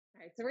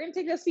right, so we're gonna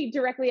take those feet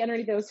directly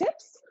underneath those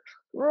hips.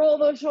 Roll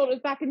those shoulders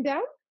back and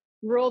down.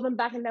 Roll them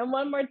back and down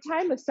one more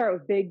time. Let's start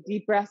with big,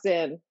 deep breaths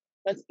in.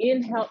 Let's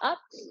inhale up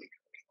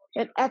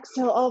and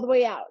exhale all the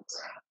way out.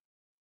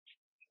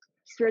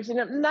 Stretching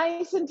up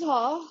nice and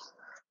tall.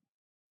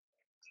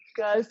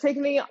 Good.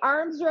 Taking the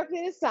arms directly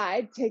to the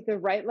side. Take the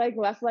right leg,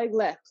 left leg,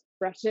 lift.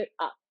 Brush it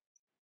up,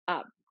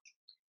 up.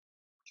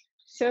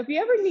 So if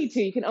you ever need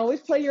to, you can always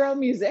play your own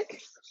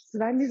music. So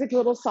my music's a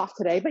little soft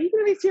today, but you can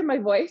at least hear my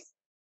voice.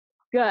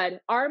 Good.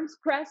 Arms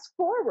press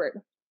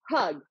forward.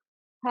 Hug,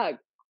 hug.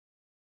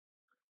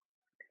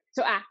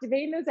 So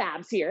activating those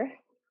abs here.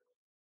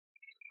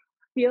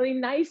 Feeling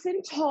nice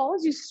and tall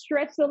as you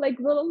stretch the legs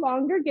a little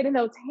longer, getting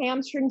those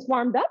hamstrings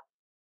warmed up.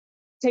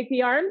 Take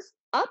the arms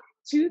up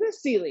to the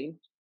ceiling.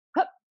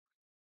 Up.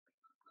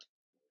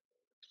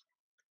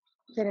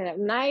 Getting up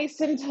nice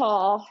and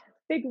tall.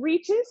 Big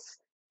reaches.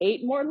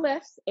 8 more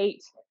lifts.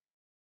 8.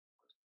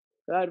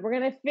 Good. We're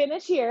going to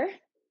finish here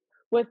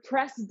with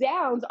press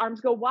downs. Arms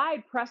go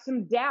wide. Press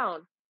them down.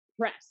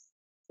 Press.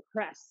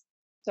 Press.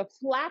 So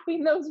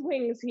flapping those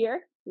wings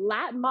here.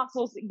 Lat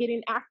muscles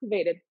getting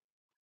activated.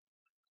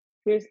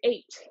 Here's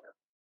 8.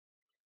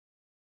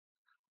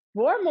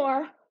 4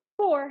 more.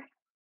 4,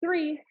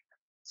 3,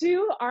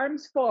 2.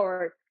 Arms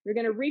forward. You're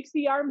going to reach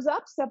the arms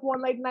up. Step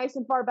one leg nice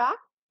and far back.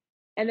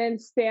 And then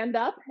stand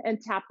up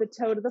and tap the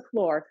toe to the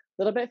floor.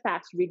 A little bit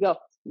faster. We go.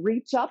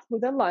 Reach up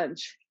with a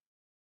lunge.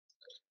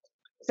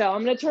 So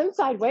I'm going to turn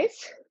sideways.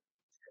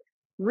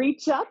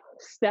 Reach up,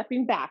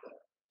 stepping back.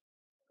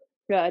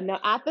 Good. Now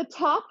at the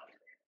top,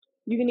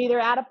 you can either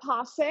add a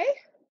passe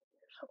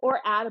or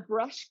add a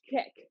brush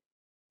kick.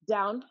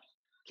 Down,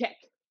 kick.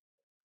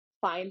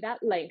 Find that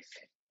length.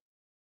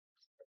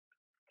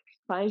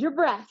 Find your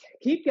breath.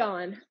 Keep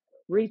going.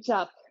 Reach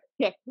up,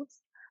 kick. Oops.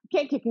 I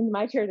can't kick into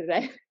my chair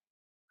today.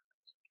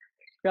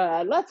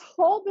 Good. Let's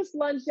hold this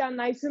lunge down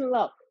nice and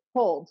low.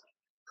 Hold.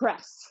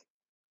 Press.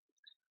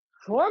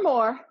 4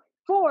 more.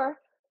 4,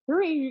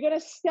 3. You're going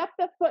to step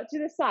the foot to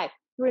the side.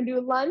 We're going to do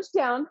a lunge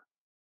down.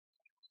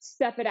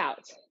 Step it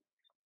out.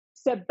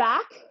 Step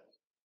back.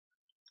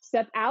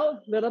 Step out.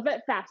 A little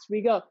bit fast.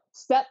 We go.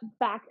 Step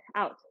back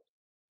out.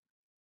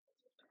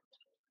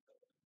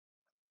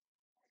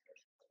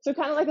 So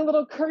kind of like a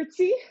little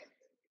curtsy.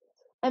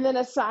 And then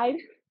a side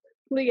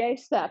plie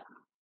step.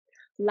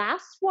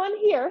 Last one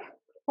here.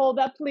 Hold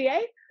up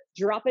plie.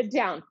 Drop it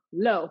down.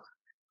 Low.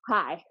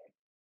 High.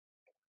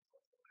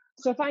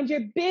 So find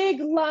your big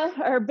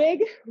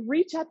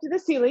reach up to the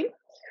ceiling.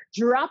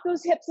 Drop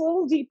those hips a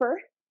little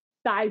deeper.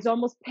 Thighs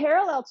almost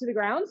parallel to the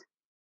ground.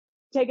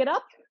 Take it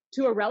up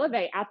to a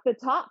releve at the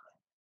top.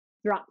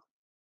 Drop,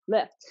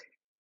 lift.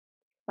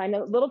 Find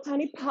a little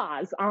tiny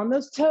pause on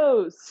those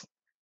toes.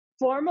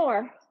 4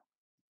 more.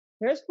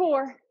 There's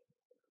 4,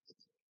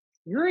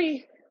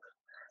 3.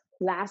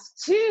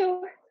 Last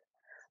 2.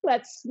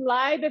 Let's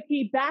slide the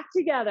feet back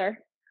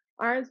together.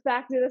 Arms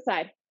back to the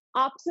side.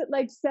 Opposite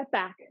leg step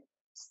back.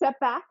 Step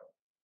back,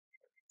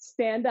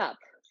 stand up.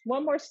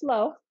 1 more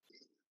slow.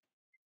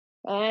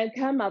 And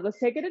come up. Let's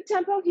take it a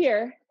tempo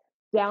here.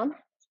 Down,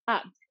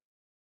 up.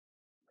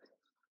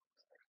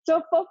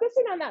 So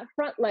focusing on that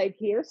front leg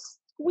here,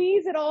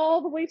 squeeze it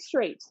all the way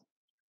straight.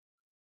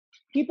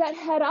 Keep that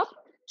head up,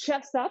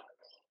 chest up,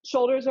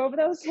 shoulders over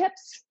those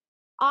hips.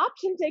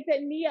 Option, take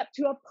that knee up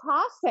to a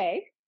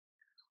passe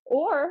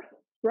or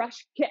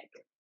brush kick.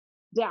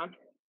 Down.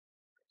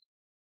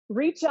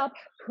 Reach up,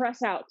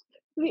 press out.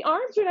 So the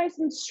arms are nice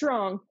and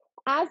strong.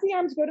 As the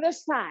arms go to the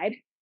side,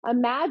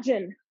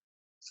 imagine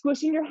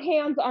squishing your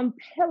hands on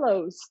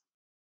pillows.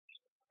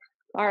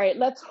 All right,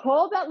 let's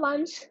hold that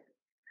lunge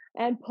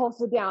and pulse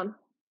it down.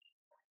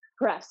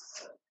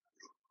 Press.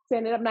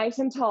 Stand it up nice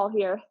and tall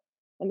here.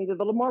 I need a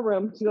little more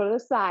room to go to the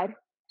side.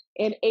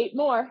 In 8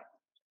 more,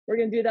 we're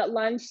going to do that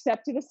lunge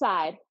step to the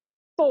side.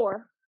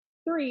 4,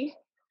 3,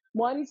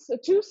 1,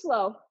 2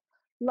 slow.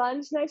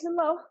 Lunge nice and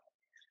low.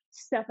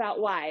 Step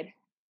out wide.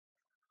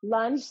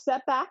 Lunge,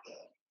 step back,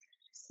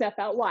 step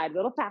out wide, a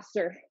little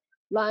faster.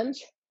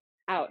 Lunge,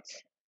 out.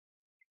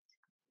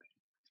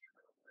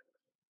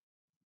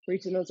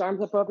 Reaching those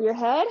arms up over your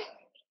head.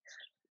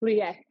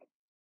 Plie.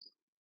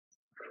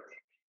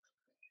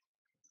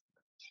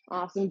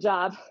 Awesome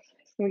job.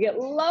 We get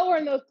lower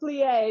in those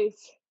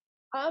plies.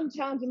 I'm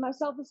challenging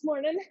myself this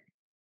morning.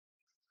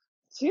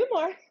 2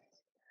 more.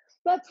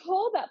 Let's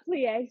hold that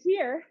plie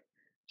here.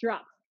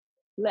 Drop,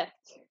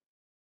 lift.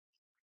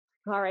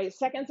 All right,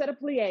 second set of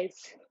plies.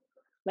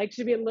 Legs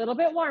should be a little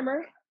bit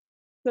warmer.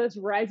 So let's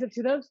rise up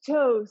to those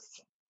toes.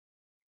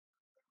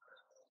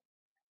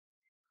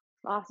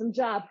 Awesome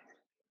job.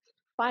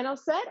 Final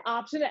set,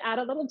 option to add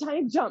a little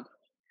tiny jump.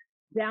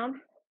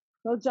 Down,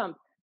 little jump.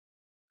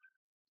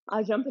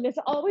 Jumping is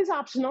always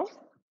optional.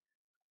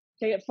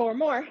 Take it 4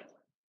 more.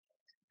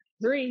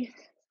 3.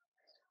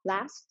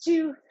 Last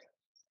 2.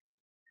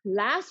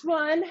 Last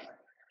 1.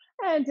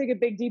 And take a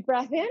big deep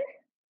breath in.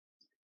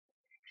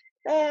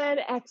 And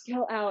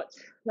exhale out.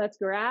 Let's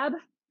grab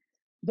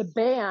the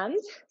band.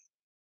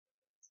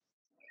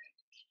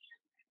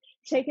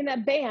 Taking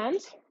that band.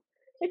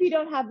 If you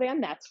don't have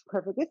band, that's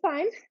perfectly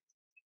fine.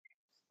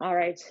 All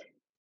right.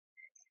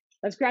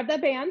 Let's grab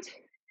that band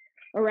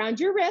around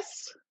your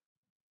wrists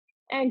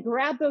and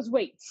grab those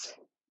weights.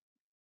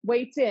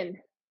 Weights in.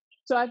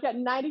 So I've got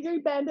 90-degree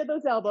bend at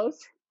those elbows,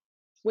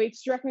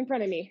 weights directly in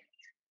front of me,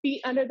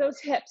 feet under those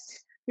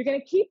hips. You're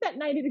gonna keep that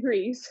 90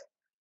 degrees,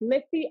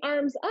 lift the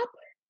arms up,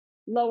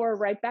 lower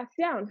right back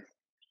down.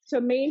 So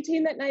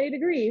maintain that 90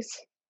 degrees,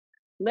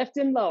 lift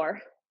and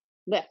lower,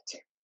 lift.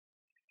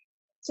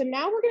 So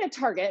now we're gonna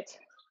target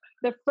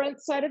the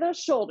front side of those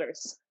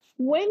shoulders.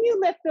 When you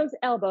lift those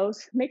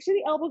elbows, make sure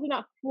the elbows are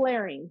not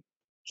flaring.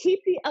 Keep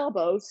the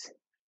elbows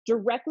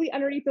directly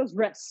underneath those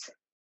wrists.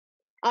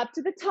 Up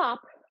to the top,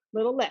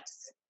 little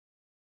lifts.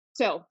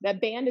 So that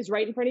band is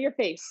right in front of your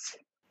face.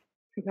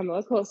 You come a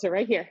little closer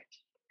right here.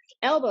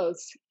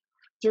 Elbows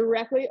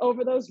directly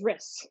over those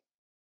wrists.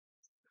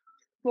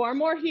 4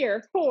 more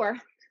here. 4,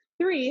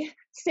 3,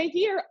 stay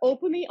here.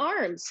 Open the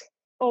arms.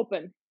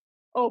 Open,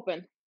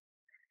 open.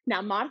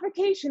 Now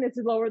modification is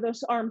to lower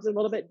those arms a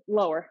little bit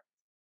lower.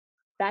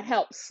 That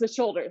helps the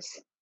shoulders.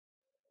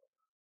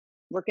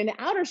 Working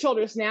the outer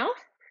shoulders now.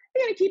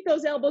 You're gonna keep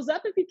those elbows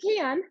up if you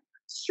can.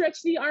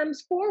 Stretch the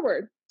arms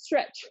forward.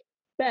 Stretch,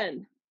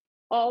 bend,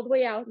 all the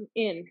way out,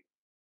 in,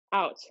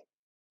 out,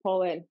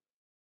 pull in.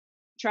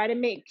 Try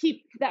to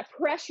keep that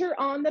pressure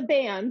on the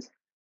band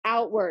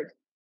outward.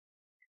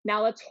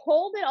 Now let's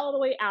hold it all the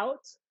way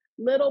out.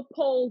 Little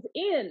pulls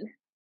in,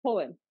 pull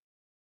in.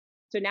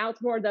 So now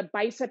it's more the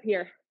bicep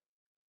here.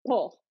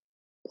 Pull,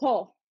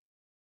 pull.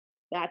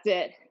 That's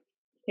it.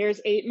 Here's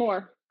 8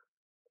 more.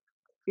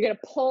 You're gonna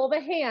pull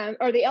the hand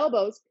or the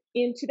elbows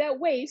into that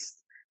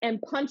waist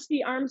and punch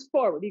the arms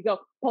forward. You go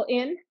pull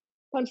in,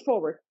 punch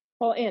forward,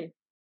 pull in.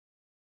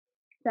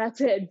 That's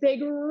it.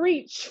 Big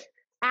reach.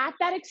 At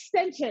that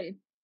extension,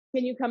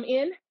 can you come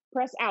in,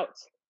 press out,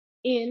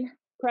 in,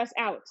 press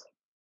out.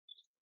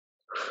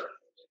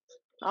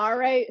 All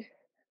right.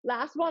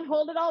 Last one.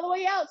 Hold it all the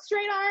way out.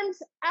 Straight arms,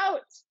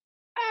 out,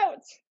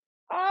 out.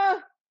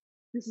 Ah,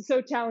 this is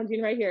so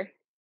challenging right here.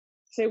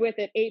 Stay with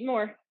it. 8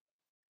 more.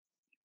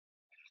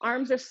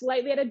 Arms are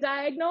slightly at a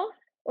diagonal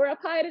or up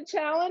high at a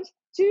challenge.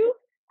 2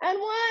 and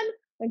 1.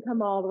 And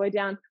come all the way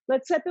down.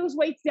 Let's set those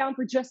weights down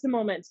for just a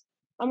moment.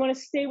 I want to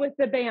stay with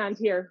the band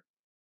here.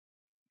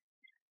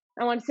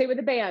 I want to stay with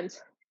the band.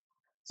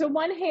 So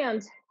one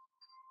hand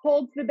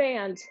holds the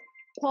band,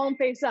 palm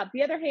face up.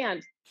 The other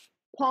hand,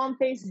 palm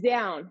face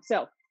down.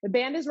 So the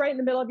band is right in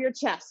the middle of your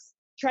chest.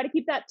 Try to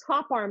keep that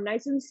top arm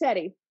nice and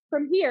steady.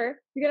 From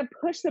here, you're going to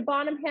push the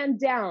bottom hand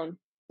down.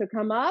 So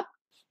come up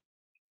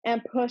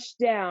and push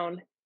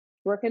down.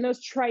 Working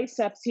those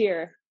triceps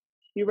here.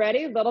 You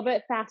ready? A little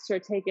bit faster.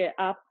 Take it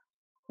up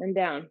and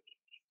down.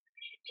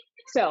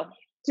 So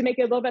to make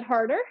it a little bit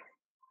harder,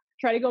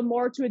 try to go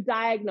more to a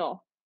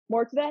diagonal,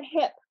 more to that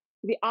hip,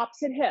 the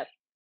opposite hip.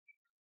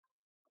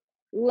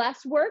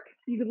 Less work,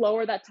 you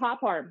lower that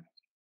top arm.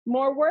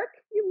 More work,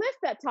 you lift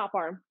that top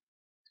arm.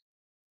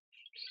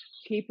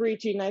 Keep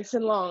reaching nice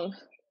and long.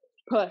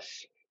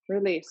 Push,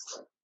 release.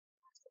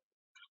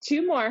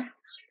 2 more.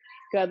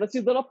 Good. Let's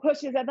do little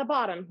pushes at the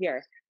bottom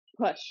here.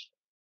 Push,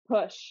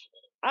 push.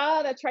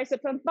 Ah, that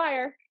tricep's on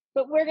fire,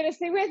 but we're going to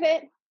stay with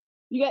it.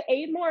 You got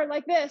 8 more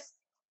like this.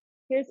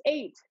 Here's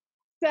 8,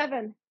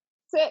 7,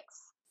 6,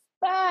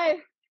 5,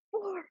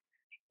 4,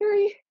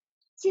 3,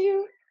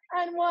 2,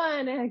 and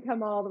 1. And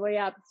come all the way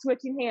up.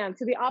 Switching hands.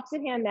 So the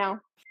opposite hand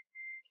now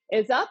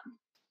is up.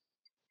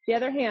 The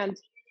other hand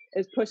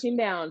is pushing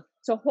down.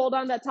 So hold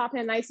on that top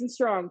hand nice and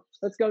strong.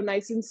 Let's go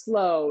nice and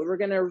slow. We're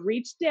going to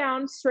reach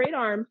down, straight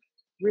arm,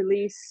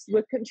 release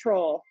with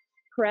control.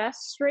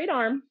 Press, straight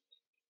arm.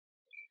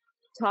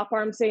 Top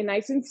arm stay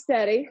nice and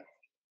steady.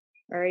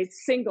 All right,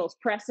 singles,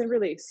 press and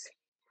release.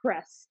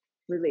 Press,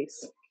 release.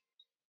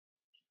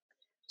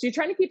 So you're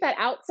trying to keep that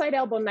outside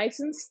elbow nice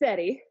and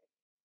steady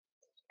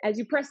as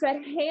you press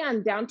that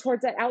hand down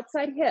towards that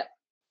outside hip.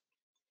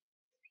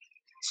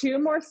 2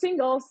 more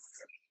singles.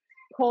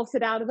 Pulse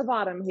it out of the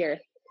bottom here.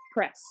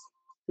 Press.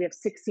 We have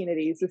 16 of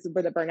these. This is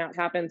where the burnout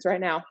happens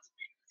right now.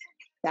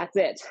 That's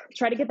it.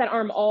 Try to get that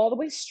arm all the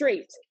way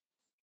straight.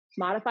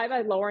 Modify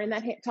by lowering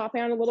that top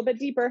hand a little bit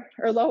deeper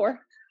or lower.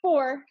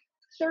 4,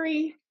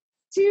 3,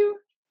 2,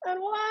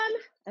 and 1.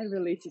 And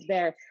release it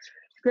there.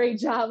 Great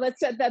job.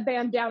 Let's set that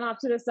band down off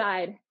to the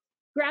side.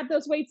 Grab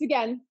those weights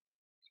again.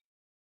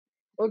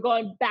 We're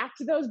going back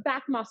to those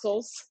back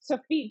muscles. So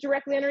feet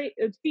directly under,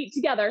 feet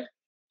together.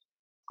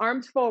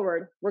 Arms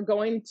forward. We're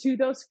going to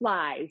those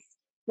flies.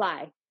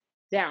 Fly.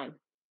 Down.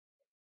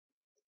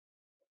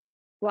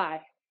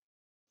 Fly.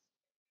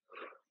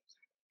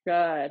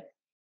 Good.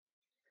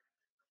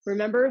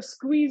 Remember,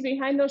 squeeze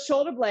behind those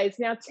shoulder blades.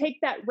 Now take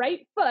that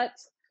right foot,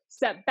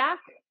 step back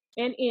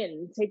and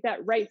in. Take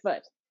that right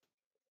foot.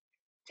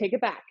 Take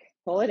it back.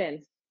 Pull it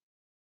in.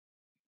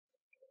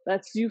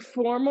 Let's do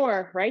 4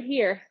 more right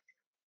here.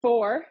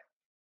 4,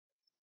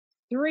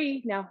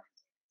 3. Now,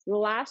 the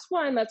last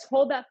one. Let's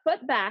hold that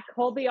foot back.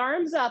 Hold the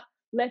arms up.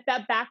 Lift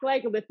that back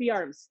leg. Lift the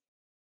arms.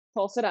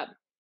 Pulse it up.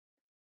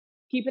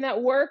 Keeping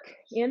that work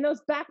in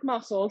those back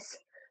muscles.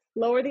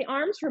 Lower the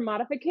arms for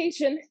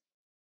modification.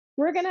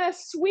 We're gonna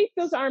sweep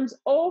those arms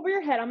over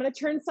your head. I'm gonna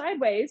turn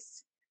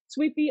sideways.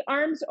 Sweep the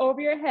arms over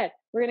your head.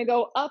 We're gonna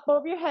go up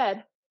over your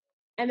head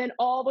and then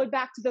all the way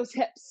back to those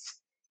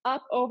hips.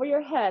 Up over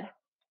your head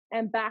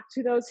and back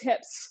to those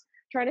hips.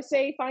 Try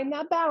to find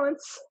that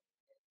balance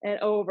and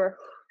over.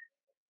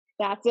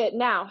 That's it.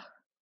 Now,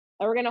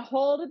 we're gonna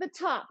hold at the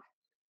top.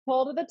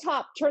 Hold at the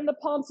top. Turn the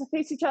palms to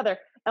face each other.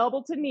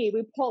 Elbow to knee.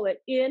 We pull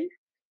it in,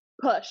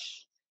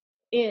 push,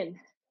 in,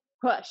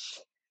 push.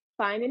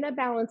 Finding that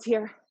balance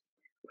here.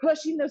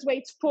 Pushing those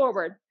weights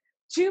forward.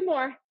 2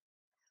 more.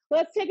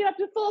 Let's take it up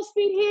to full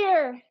speed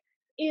here.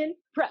 In,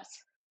 press.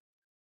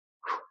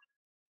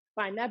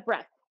 Find that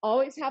breath.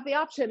 Always have the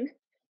option,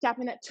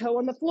 tapping that toe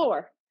on the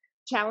floor.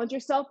 Challenge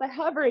yourself by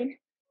hovering.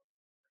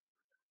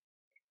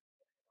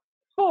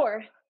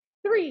 4,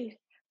 3,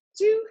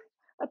 2,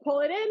 pull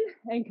it in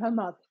and come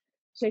up.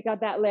 Shake out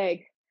that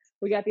leg.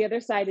 We got the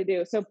other side to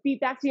do. So feet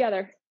back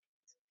together.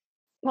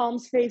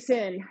 Palms face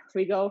in.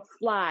 We go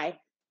fly.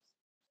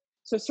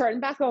 So starting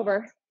back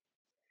over.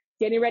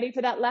 Getting ready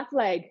for that left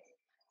leg.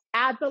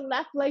 Add the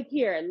left leg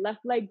here,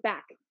 left leg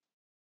back.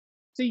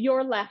 So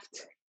your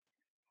left.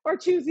 Or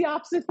choose the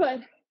opposite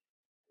foot.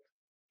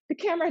 The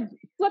camera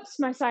flips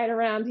my side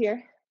around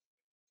here.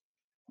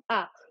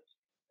 Up.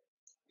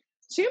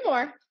 2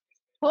 more.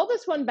 Pull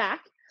this one back.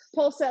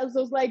 Pull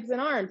those legs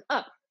and arms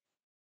up.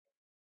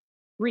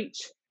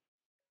 Reach.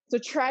 So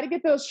try to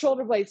get those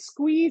shoulder blades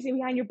squeezing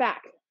behind your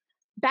back.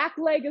 Back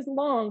leg is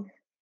long.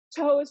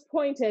 Toe is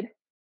pointed.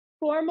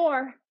 4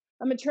 more.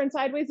 I'm going to turn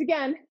sideways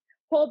again.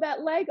 Hold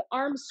that leg.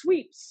 Arm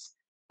sweeps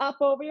up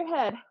over your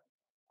head.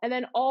 And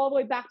then all the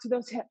way back to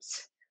those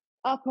hips.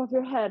 Up over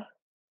your head.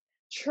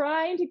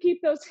 Trying to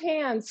keep those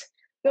hands,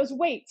 those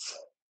weights,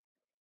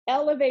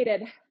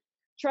 elevated.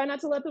 Try not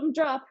to let them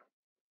drop.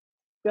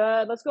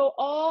 Good. Let's go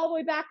all the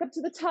way back up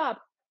to the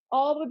top.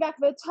 All the way back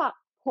to the top.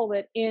 Pull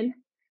it in.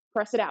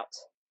 Press it out.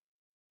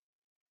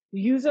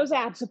 Use those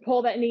abs to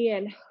pull that knee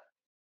in.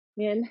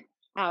 In,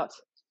 out.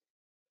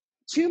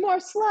 2 more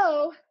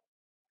slow.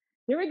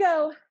 Here we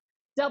go.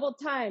 Double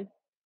time.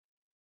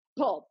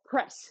 Pull,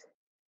 press.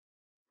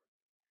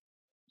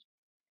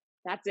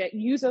 That's it.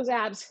 Use those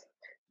abs.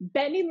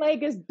 Bending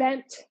leg is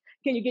bent.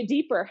 Can you get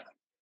deeper?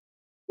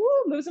 Woo,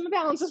 losing my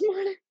balance this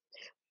morning.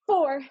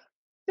 4,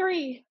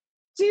 3,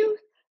 2,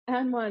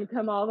 and 1.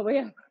 Come all the way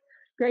up.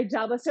 Great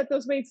job. Let's set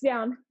those weights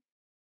down.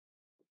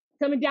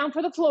 Coming down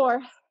for the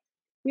floor.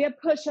 We have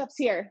push-ups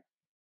here.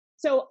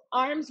 So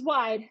arms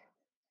wide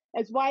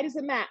as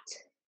the mat.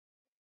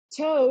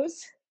 Toes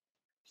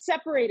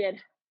separated.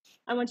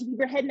 I want you to keep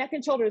your head, neck,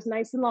 and shoulders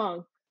nice and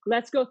long.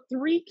 Let's go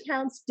 3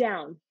 counts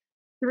down.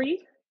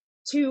 3,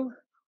 2,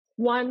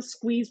 1.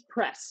 Squeeze,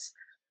 press.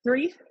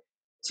 3,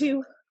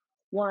 2,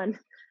 1,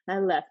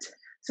 and lift.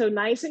 So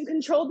nice and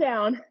controlled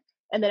down,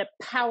 and then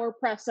a power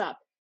press up.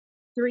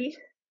 3,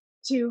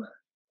 2,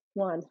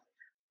 1,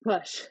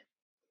 push.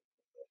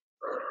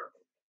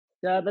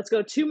 Good. Let's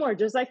go 2 more,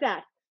 just like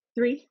that.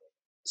 3,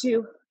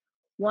 2,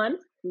 1.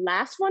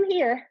 Last one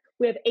here.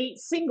 We have 8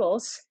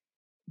 singles.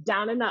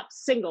 Down and up,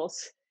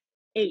 singles.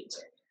 8,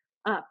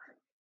 up.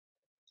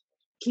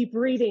 Keep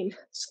breathing.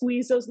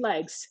 Squeeze those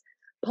legs.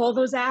 Pull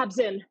those abs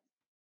in.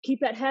 Keep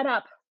that head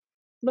up.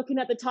 Looking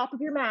at the top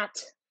of your mat.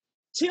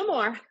 2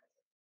 more.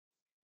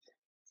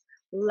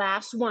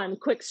 Last one.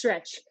 Quick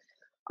stretch.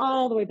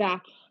 All the way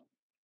back.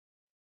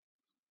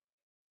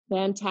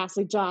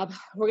 Fantastic job.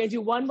 We're going to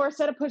do 1 more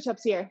set of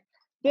push-ups here.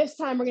 This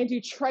time we're going to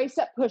do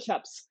tricep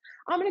push-ups.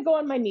 I'm going to go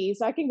on my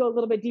knees. I can go a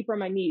little bit deeper on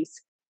my knees.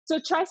 So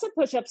tricep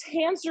push-ups,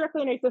 hands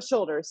directly underneath the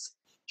shoulders.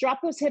 Drop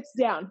those hips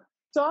down.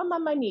 So I'm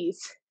on my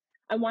knees.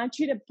 I want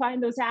you to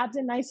find those abs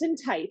in nice and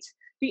tight.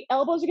 The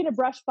elbows are going to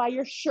brush by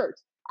your shirt.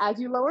 As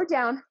you lower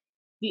down,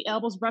 the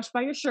elbows brush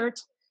by your shirt,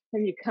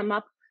 and you come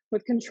up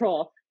with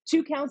control.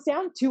 2 counts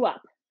down, 2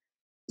 up.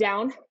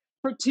 Down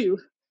for 2,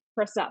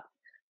 press up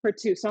for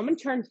 2. So I'm going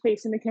to turn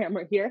facing the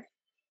camera here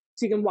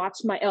so you can watch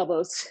my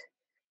elbows.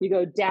 You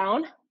go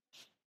down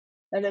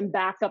and then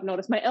back up.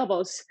 Notice my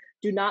elbows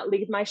do not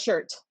leave my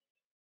shirt.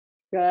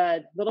 Good.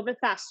 A little bit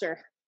faster.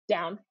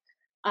 Down,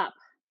 up.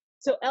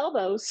 So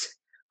elbows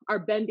are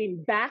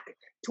bending back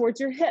towards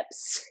your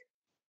hips.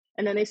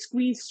 And then they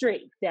squeeze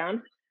straight.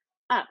 Down,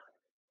 up.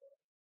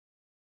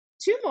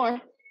 2 more.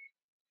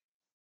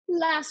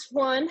 Last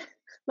one.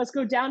 Let's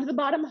go down to the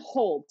bottom.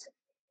 Hold,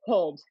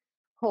 hold,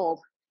 hold.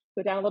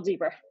 Go down a little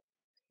deeper.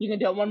 You can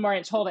do it 1 more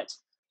inch. Hold it.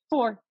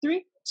 4,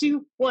 3,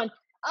 2, 1.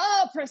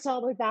 Oh, press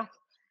all the way back.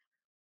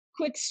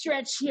 Quick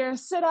stretch here.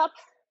 Sit up.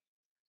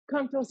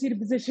 Comfortable seated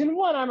position.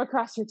 1 arm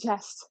across your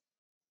chest.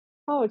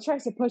 Oh,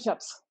 tricep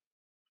push-ups.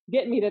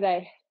 Get me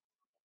today.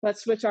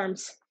 Let's switch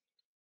arms.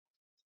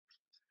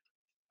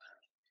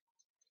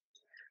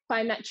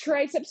 Find that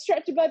tricep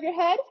stretch above your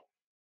head.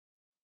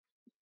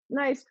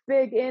 Nice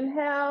big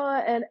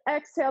inhale and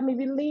exhale.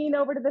 Maybe lean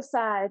over to the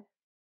side.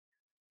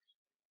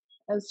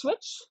 And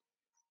switch.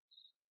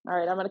 All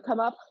right, I'm going to come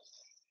up.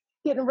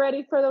 Getting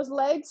ready for those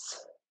legs.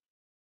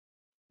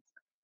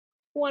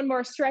 1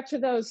 more stretch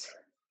of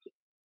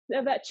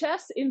that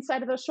chest,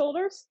 inside of those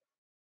shoulders.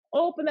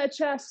 Open that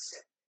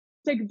chest.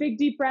 Take a big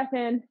deep breath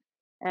in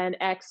and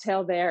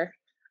exhale there.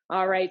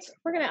 All right,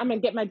 I'm gonna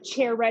get my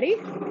chair ready,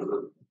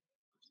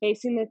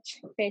 facing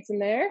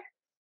there.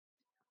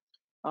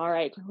 All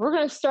right, we're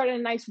gonna start in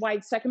a nice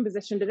wide second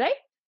position today.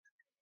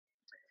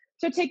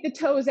 So take the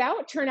toes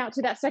out, turn out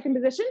to that second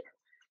position.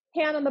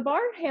 Hand on the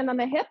bar, hand on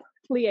the hip,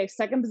 plie,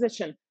 second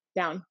position,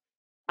 down,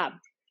 up.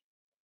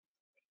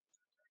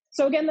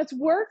 So again, let's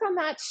work on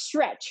that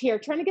stretch here,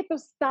 trying to get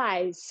those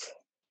thighs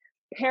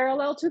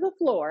parallel to the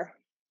floor.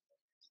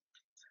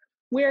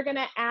 We're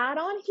gonna add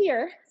on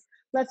here.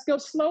 Let's go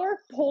slower,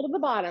 pull to the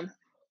bottom,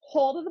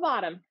 hold to the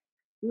bottom.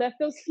 Lift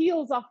those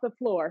heels off the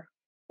floor.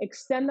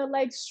 Extend the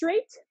legs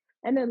straight,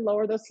 and then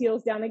lower those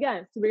heels down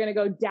again. So we're gonna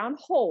go down,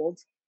 hold,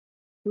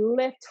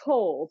 lift,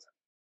 hold.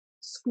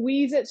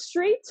 Squeeze it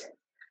straight,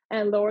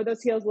 and lower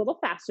those heels a little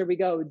faster. We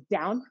go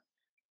down,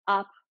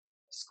 up,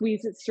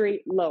 squeeze it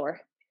straight,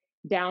 lower.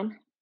 Down,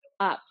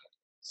 up,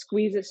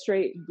 squeeze it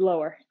straight,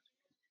 lower.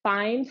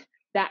 Find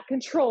that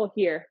control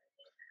here.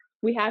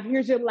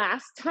 Here's your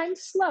last time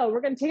slow.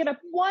 We're gonna take it up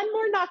one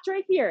more notch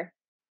right here.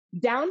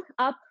 Down,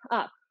 up,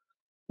 up.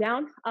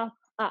 Down, up,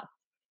 up.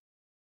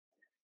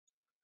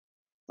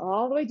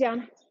 All the way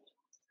down,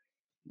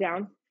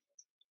 down.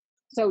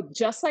 So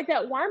just like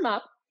that warm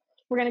up,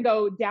 we're gonna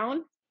go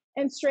down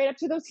and straight up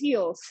to those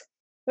heels.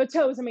 The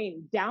toes,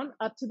 down,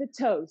 up to the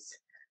toes.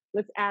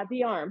 Let's add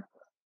the arm.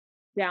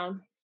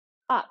 Down,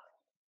 up.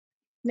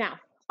 Now,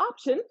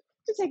 option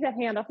to take that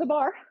hand off the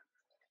bar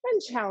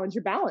and challenge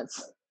your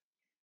balance.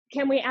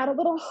 Can we add a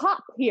little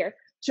hop here?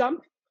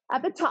 Jump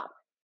at the top,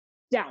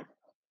 down,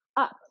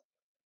 up,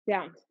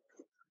 down.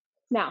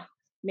 Now,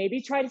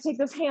 maybe try to take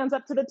those hands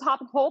up to the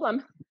top and hold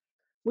them.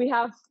 We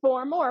have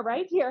 4 more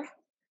right here.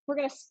 We're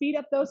gonna speed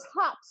up those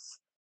hops.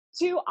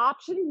 2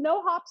 option,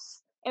 no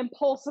hops, and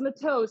pulse on the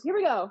toes. Here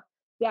we go.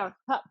 Down,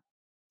 up.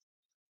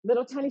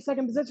 Little tiny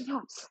second position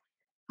hops.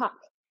 Hop.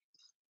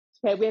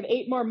 Okay, we have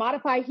 8 more.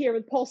 Modify here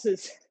with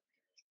pulses.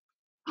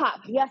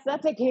 Hop. Yes,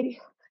 that's it,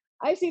 Katie.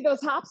 I see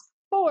those hops.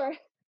 4,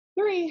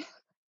 3,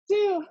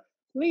 2,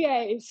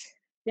 plies.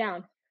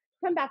 Down.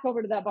 Come back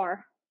over to that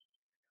bar.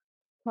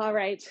 All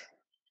right.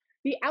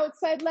 The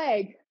outside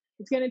leg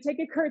is going to take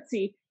a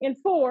curtsy in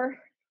 4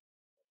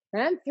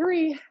 and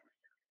 3.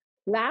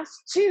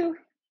 Last 2.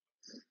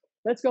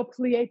 Let's go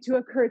plie to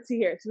a curtsy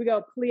here. So we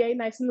go plie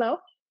nice and low.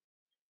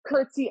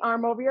 Curtsy,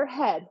 arm over your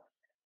head.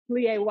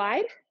 Plie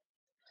wide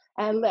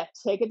and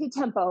lift. Take it to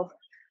tempo.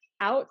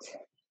 Out,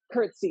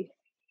 curtsy.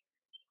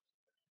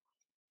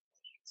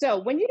 So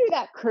when you do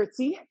that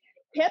curtsy,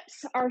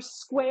 hips are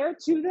square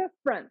to the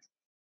front.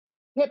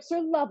 Hips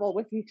are level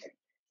with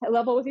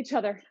each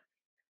other.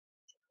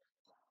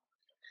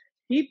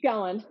 Keep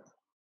going.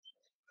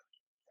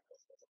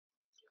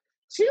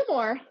 2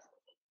 more.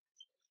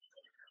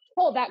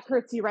 Hold that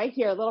curtsy right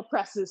here, little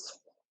presses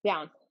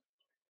down.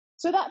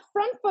 So that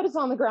front foot is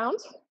on the ground.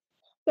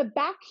 The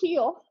back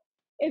heel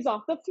is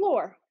off the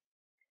floor.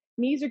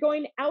 Knees are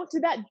going out to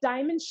that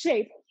diamond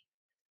shape.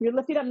 You're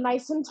lifting up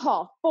nice and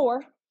tall.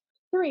 4,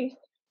 3,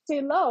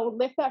 stay low,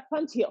 lift that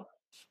front heel.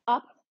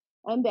 Up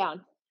and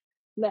down,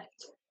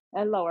 lift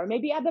and lower.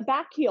 Maybe add the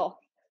back heel.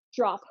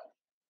 Drop,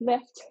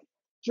 lift,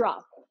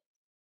 drop.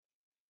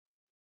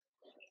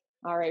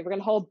 All right, we're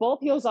gonna hold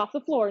both heels off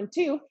the floor in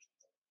 2.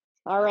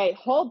 All right,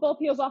 hold both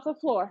heels off the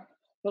floor.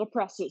 Little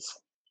presses.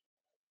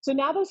 So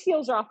now those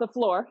heels are off the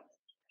floor.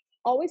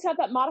 Always have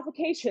that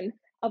modification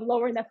of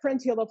lowering that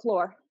front heel to the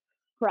floor.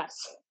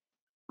 Press.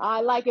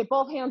 I like it.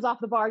 Both hands off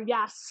the bar.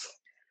 Yes.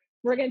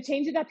 We're going to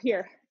change it up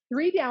here.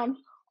 3 down,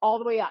 all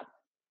the way up.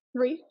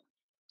 3,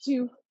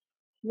 2,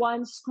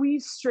 1.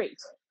 Squeeze straight.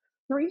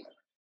 3,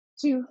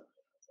 2,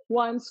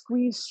 1.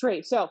 Squeeze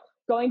straight. So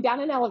going down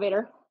an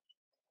elevator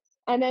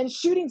and then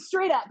shooting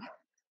straight up.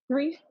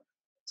 3,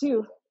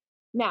 2.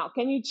 Now,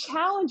 can you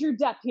challenge your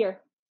depth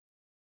here?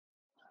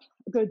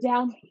 Go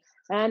down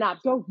and up.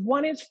 Go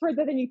 1 inch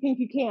further than you think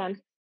you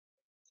can.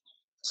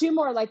 2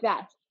 more like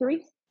that.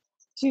 3,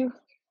 2,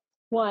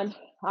 1.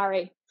 All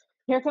right.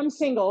 Here comes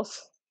singles.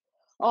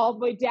 All the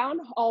way down,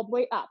 all the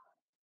way up.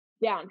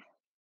 Down,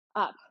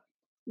 up.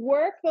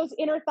 Work those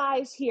inner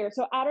thighs here.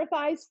 So outer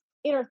thighs,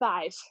 inner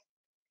thighs.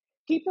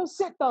 Keep those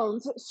sit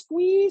bones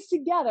squeezed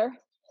together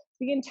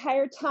the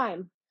entire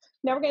time.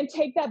 Now we're going to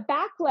take that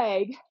back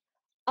leg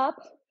up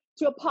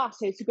to a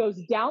passe. So it goes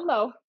down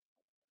low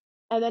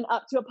and then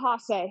up to a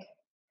passe.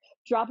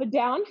 Drop it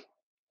down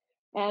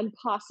and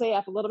passe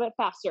up a little bit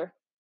faster.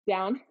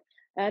 Down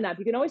and up.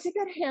 You can always take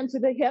that hand to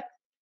the hip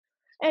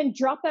and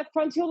drop that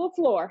front heel to the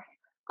floor.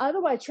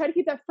 Otherwise, try to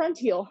keep that front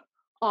heel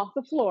off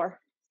the floor.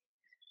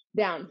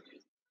 Down.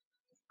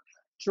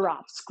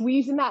 Drop.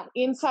 Squeezing that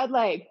inside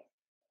leg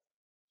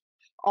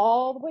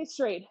all the way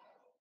straight.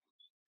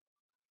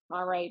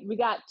 All right, we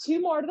got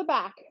 2 more to the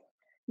back.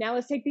 Now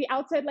let's take the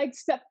outside leg,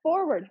 step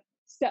forward,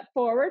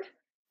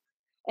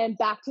 and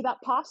back to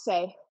that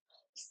passe.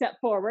 Step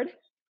forward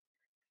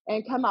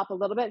and come up a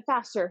little bit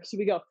faster. So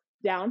we go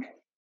down,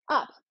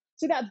 up.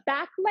 So that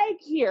back leg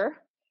here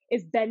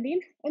is bending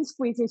and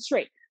squeezing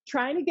straight,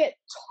 trying to get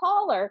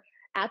taller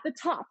at the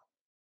top.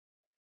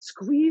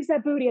 Squeeze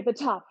that booty at the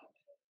top.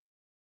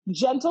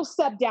 Gentle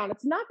step down.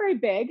 It's not very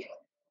big.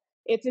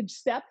 It's a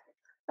step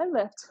and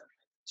lift.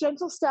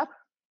 Gentle step.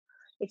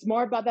 It's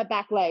more about that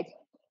back leg.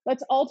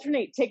 Let's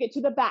alternate. Take it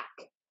to the back.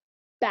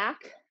 Back,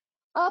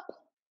 up,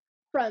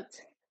 front,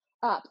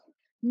 up.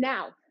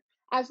 Now,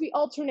 as we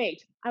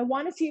alternate, I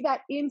want to see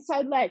that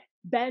inside leg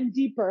bend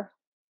deeper.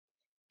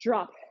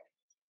 Drop.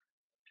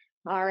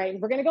 All right,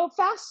 we're going to go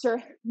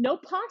faster. No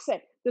pause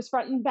it. Just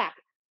front and back.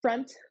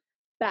 Front,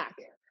 back,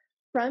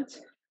 front,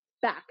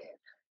 back.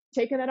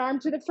 Taking that arm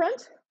to the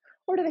front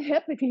or to the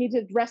hip if you need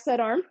to rest that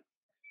arm.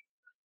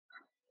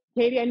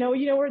 Katie, I know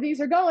you know where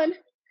these are going.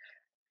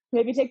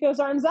 Maybe take those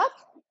arms up.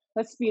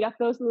 Let's speed up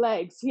those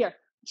legs. Here,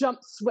 jump,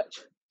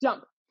 switch,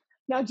 jump.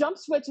 Now, jump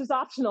switch is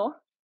optional.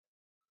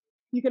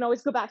 You can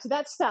always go back to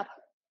that step. A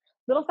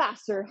little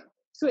faster.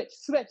 Switch,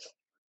 switch.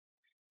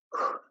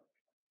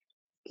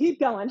 Keep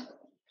going.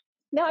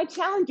 Now, I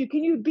challenge you.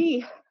 Can you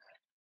be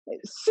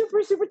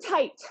super, super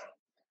tight?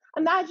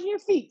 Imagine your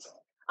feet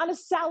on a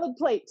salad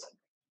plate.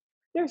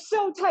 They're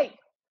so tight.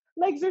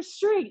 Legs are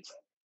straight.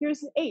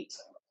 Here's 8,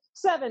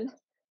 7,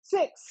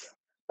 6,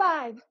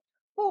 5,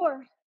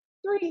 4,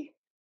 3,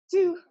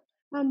 2,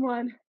 and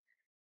 1.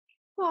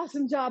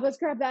 Awesome job. Let's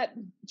grab that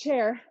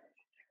chair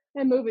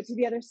and move it to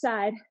the other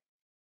side.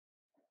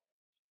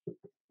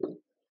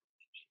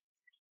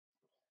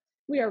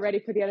 We are ready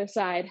for the other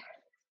side.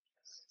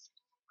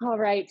 All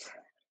right.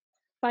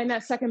 Find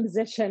that second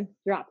position.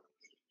 Drop.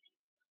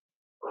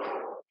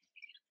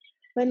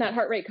 Letting that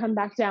heart rate come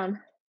back down.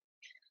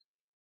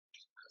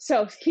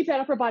 So keep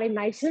that upper body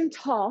nice and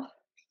tall.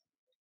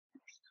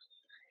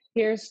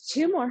 Here's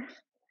 2 more.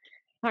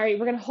 All right,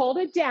 we're going to hold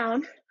it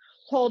down,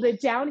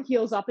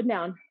 heels up and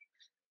down,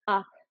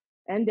 up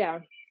and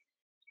down.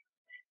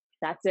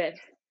 That's it.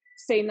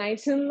 Stay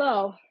nice and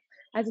low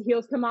as the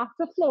heels come off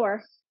the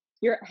floor.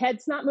 Your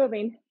head's not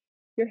moving.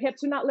 Your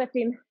hips are not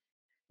lifting.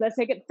 Let's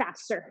take it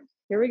faster.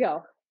 Here we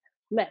go.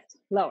 Lift,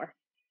 lower,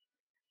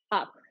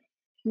 up.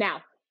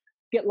 Now,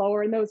 get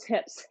lower in those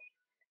hips.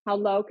 How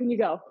low can you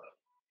go?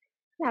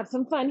 Have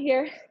some fun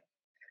here.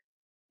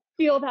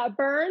 Feel that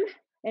burn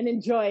and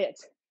enjoy it.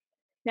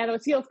 Now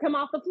those heels come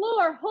off the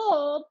floor,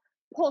 hold,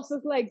 pulse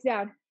those legs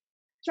down.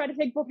 Try to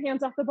take both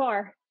hands off the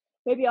bar,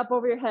 maybe up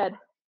over your head.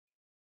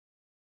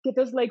 Get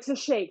those legs to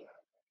shake.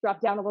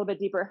 Drop down a little bit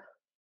deeper.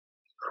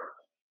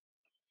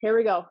 Here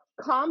we go.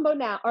 Combo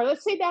now, or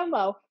let's say down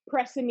low,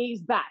 press the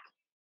knees back,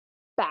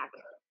 back,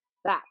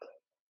 back.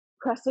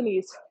 Press the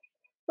knees.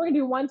 We're gonna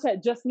do 1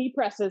 set, just knee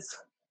presses.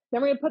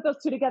 Then we're gonna put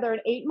those 2 together in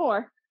 8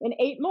 more. In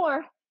 8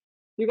 more,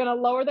 you're gonna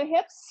lower the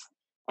hips,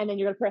 and then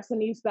you're gonna press the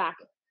knees back.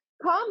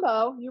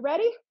 Combo, you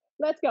ready?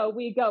 Let's go.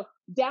 We go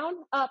down,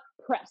 up,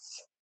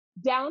 press.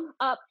 Down,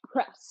 up,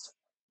 press.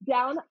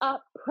 Down,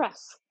 up,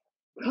 press.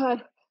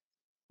 Good.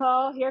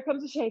 Oh, here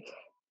comes a shake.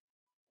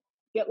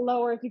 Get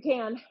lower if you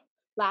can.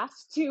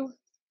 Last 2.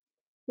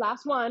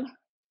 Last 1.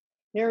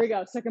 Here we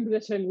go. Second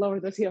position.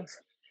 Lower those heels.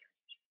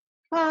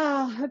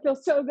 Ah, it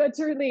feels so good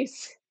to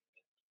release.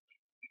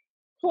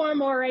 4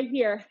 more right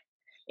here.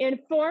 In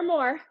 4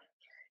 more,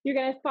 you're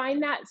going to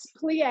find that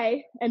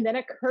plie and then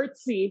a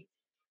curtsy.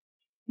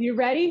 You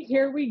ready?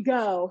 Here we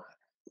go.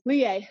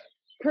 Plie,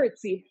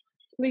 curtsy,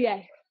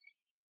 plie.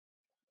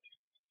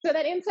 So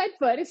that inside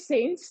foot is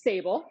staying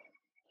stable.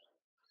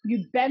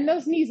 You bend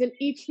those knees in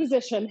each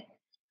position.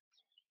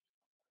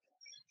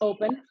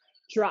 Open,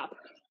 drop.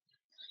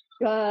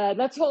 Good.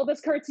 Let's hold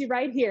this curtsy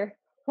right here.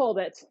 Hold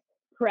it.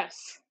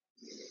 Press.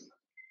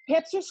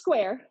 Hips are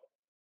square.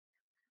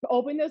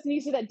 Open those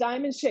knees to that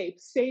diamond shape.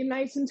 Stay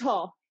nice and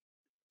tall.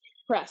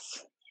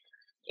 Press.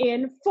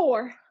 In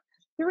 4,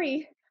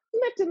 3,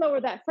 lift and lower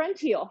that front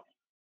heel.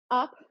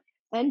 Up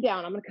and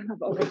down. I'm going to come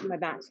up over to my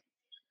mat.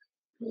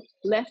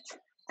 Lift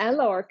and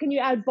lower. Can you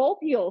add both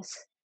heels?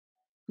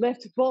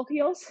 Lift both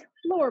heels,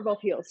 lower both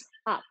heels,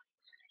 up.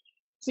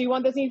 So you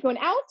want those knees going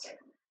out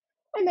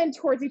and then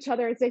towards each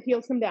other as the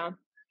heels come down.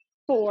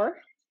 4,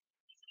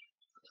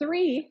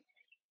 3,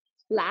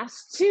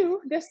 last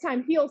 2. This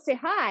time heels stay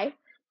high.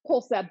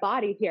 Pulse that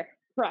body here.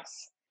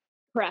 Press,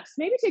 press.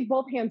 Maybe take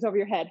both hands over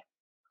your head.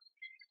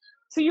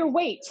 So your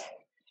weight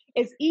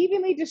is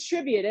evenly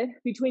distributed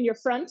between your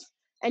front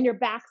and your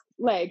back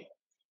leg.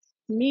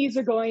 Knees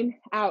are going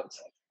out.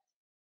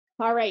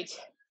 All right,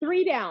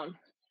 3 down.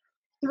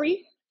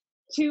 3,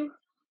 2,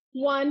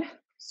 1,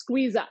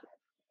 squeeze up.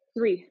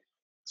 3,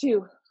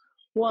 2,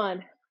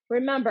 1.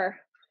 Remember,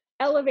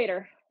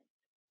 elevator,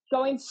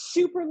 going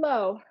super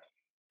low.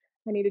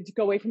 I needed to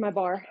go away from my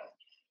bar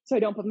so I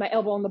don't put my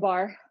elbow on the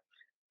bar.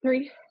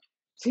 3,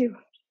 2,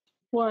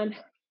 1,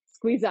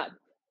 squeeze up.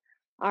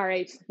 All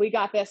right, we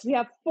got this. We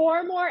have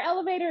 4 more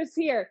elevators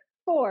here.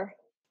 4,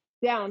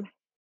 down,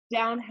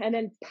 down, and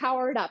then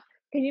power it up.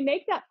 Can you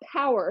make that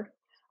power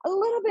a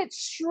little bit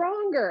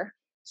stronger?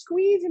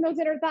 Squeeze in those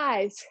inner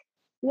thighs.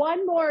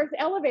 1 more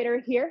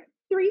elevator here.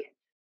 3,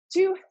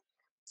 2,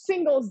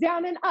 singles,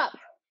 down and up,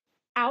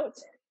 out,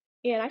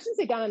 in. I shouldn't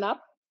say down and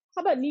up.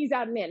 How about knees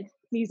out and in?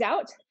 Knees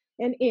out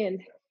and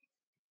in.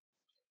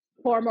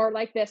 4 more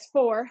like this.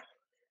 4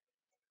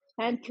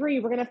 and 3.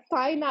 We're going to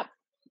find that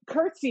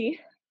curtsy.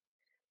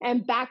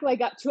 and back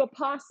leg up to a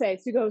passe.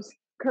 So it goes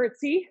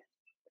curtsy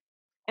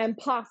and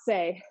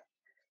passe.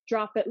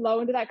 Drop it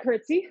low into that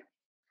curtsy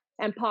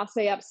and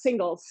passe up,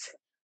 singles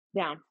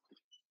down.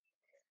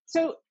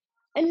 So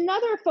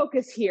another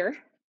focus here,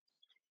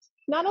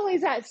 not only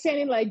is that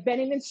standing leg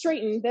bending and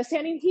straightened, the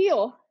standing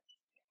heel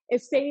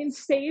is staying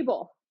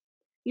stable.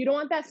 You don't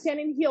want that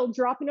standing heel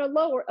dropping or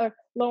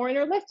lowering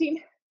or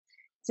lifting,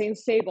 staying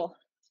stable.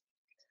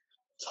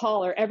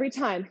 Taller every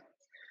time.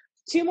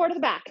 2 more to the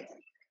back.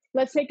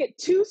 Let's take it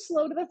 2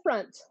 slow to the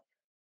front.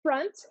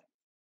 Front,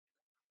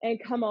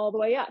 and come all the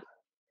way up.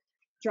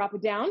 Drop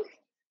it down.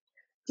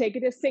 Take it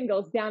to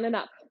singles, down and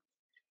up.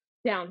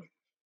 Down.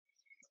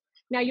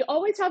 Now you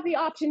always have the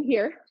option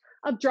here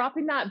of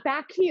dropping that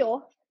back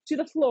heel to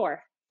the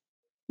floor.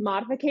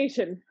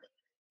 Modification.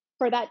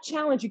 For that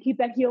challenge, you keep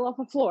that heel off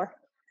the floor.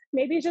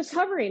 Maybe it's just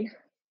hovering.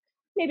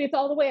 Maybe it's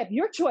all the way up.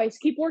 Your choice.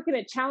 Keep working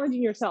at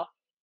challenging yourself.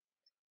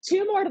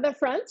 2 more to the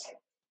front.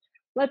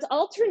 Let's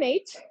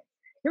alternate.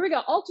 Here we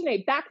go.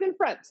 Alternate. Back then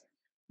front.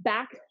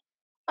 Back,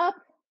 up,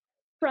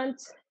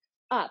 front,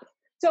 up.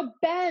 So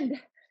bend,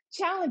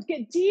 challenge,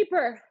 get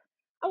deeper.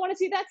 I want to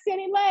see that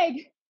standing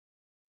leg.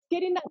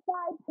 Getting that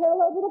side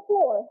parallel to the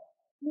floor.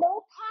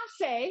 No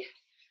passe.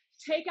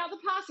 Take out the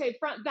passe.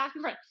 Front, back,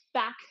 and front.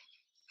 Back,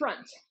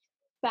 front,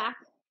 back,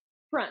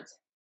 front.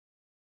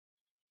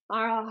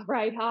 All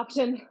right,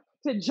 option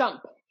to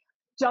jump.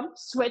 Jump,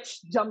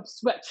 switch, jump,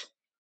 switch.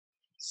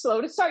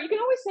 Slow to start. You can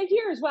always stay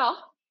here as well.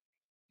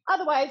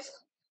 Otherwise,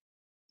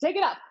 take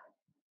it up.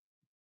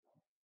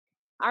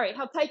 All right,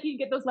 how tight can you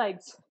get those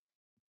legs?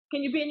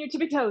 Can you be in your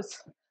tippy toes?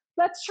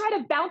 Let's try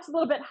to bounce a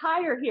little bit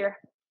higher here.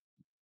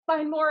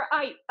 Find more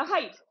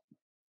height.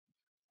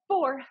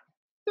 4,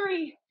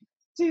 3,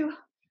 2,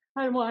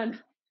 and 1.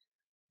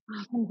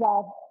 Awesome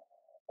job.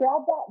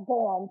 Grab that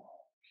band.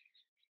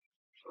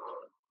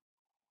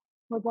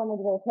 We're going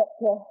into those hips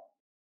here.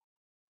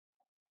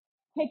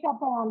 Take that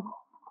band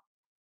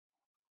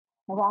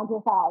around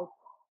your thighs.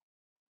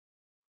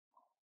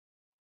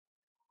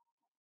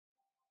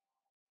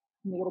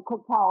 You get a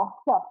quick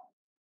towel. So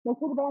make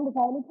sure the band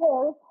doesn't have any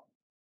tears.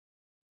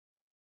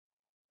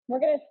 We're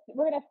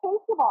gonna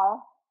face the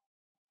bar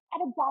at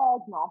a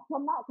diagonal. So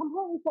I'm not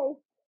completely faced.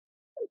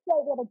 I'm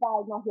slightly at a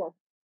diagonal here.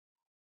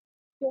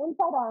 The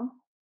inside arm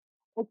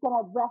is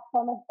gonna rest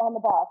on the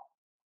bar.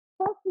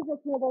 First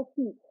position of those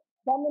feet.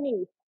 Bend the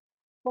knees.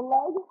 The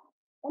leg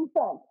in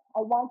front. I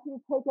want you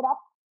to take it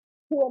up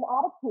to an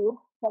attitude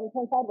that we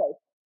turn sideways.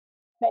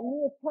 That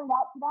knee is turned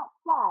out to that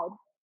side.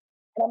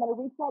 And I'm going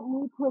to reach that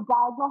knee to a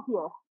diagonal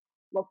here.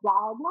 Lift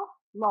diagonal,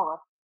 lower.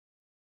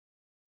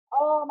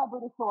 Oh, my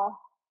booty's sore.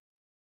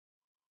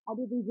 I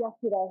did these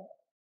yesterday.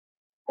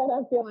 And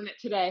I'm feeling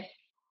it today.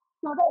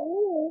 So that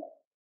knee,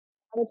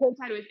 I'm going to turn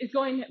sideways, is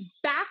going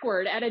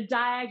backward at a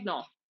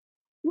diagonal.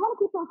 You want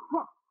to keep those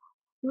hips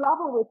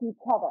level with each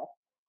other.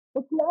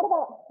 It's not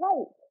about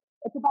height.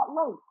 It's about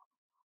length.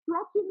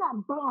 Stretching that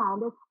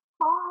band as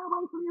far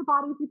away from your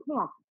body as you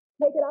can.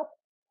 Take it up,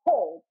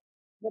 hold,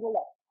 little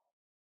lift.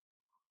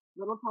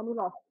 Little tiny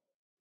lift.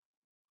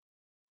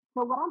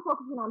 So what I'm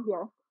focusing on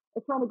here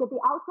is trying to get the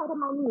outside of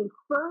my knee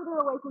further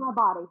away from my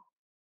body.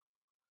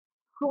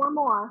 4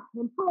 more.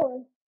 In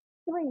 4,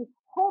 3,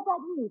 hold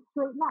that knee,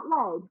 straighten that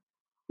leg.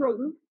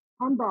 Straighten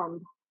and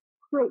bend.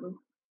 Straighten.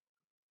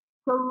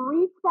 So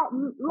reach that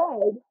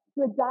leg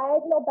to a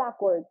diagonal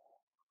backwards.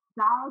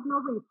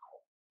 Diagonal reach.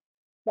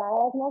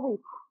 Diagonal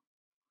reach.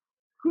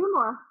 2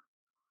 more.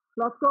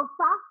 Let's go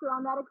faster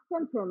on that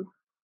extension.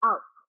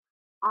 Out.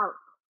 Out.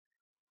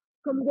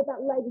 So you get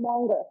that leg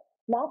longer.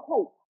 Not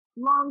tight.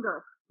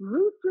 Longer.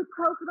 Reach your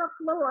toes to the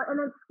floor and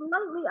then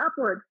slightly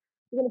upward.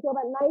 You're going to feel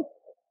that nice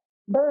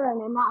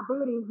burn in that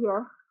booty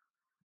here.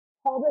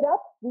 Hold it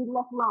up. We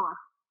lift lower.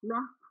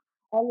 Lift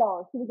and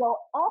lower. So we go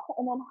up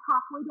and then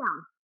halfway down.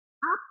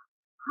 Up,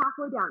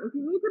 halfway down. If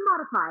you need to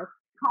modify,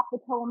 tap the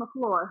toe on the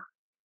floor.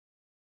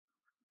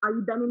 Are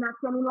you bending that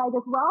standing leg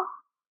as well?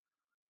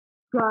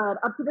 Good.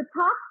 Up to the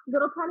top,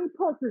 little tiny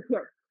pulses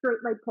here. Straight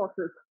leg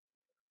pulses.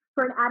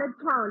 For an added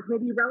challenge,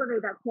 maybe you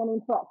elevate that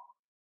standing foot.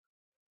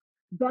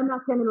 Bend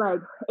that standing leg.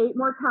 8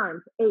 more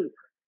times. 8.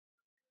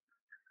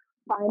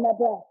 Find that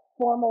breath.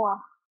 4 more.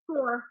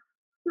 4,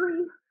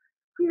 3,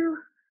 2,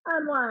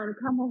 and 1.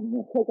 Come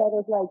on, take out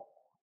those legs.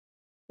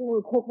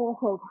 Ooh, take a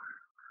shake.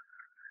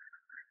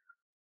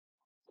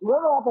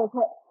 Roll out those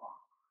hips.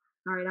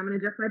 All right, I'm going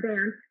to adjust my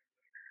band.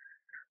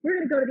 We're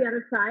going to go to the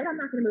other side. I'm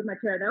not going to move my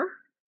chair though.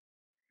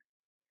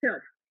 So,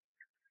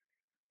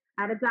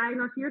 add a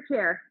diagonal to your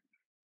chair.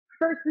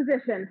 First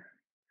position.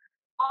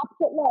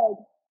 Opposite leg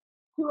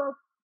to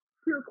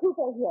a coupe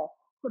here.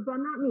 So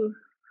bend that knee.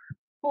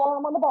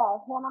 Forearm on the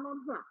bar. Hand on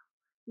the hip.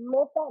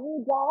 Lift that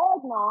knee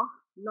diagonal.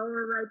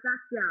 Lower right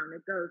back down.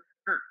 It goes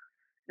up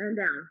and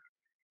down.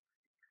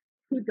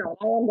 Keep going.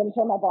 I am going to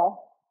turn my bar.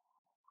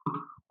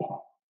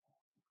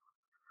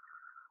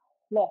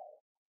 Lift.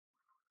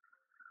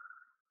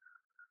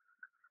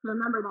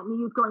 Remember that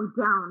knee is going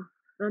down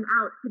and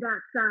out to that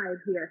side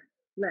here.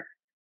 Lift.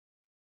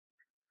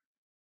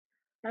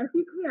 And if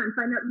you can,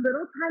 find that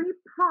little tiny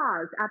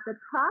pause at the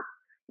top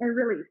and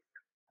release.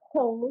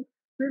 Hold,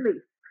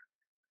 release.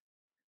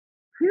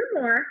 2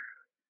 more.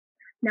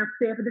 Now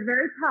stay up at the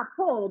very top,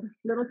 hold,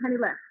 little tiny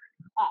lift.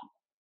 Up,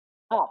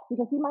 up. You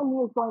can see my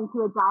knee is going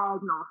to a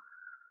diagonal.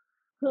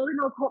 Holding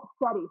those hips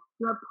steady.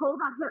 You're gonna pull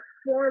that hip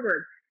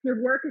forward.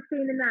 Your work is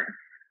staying in that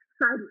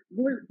side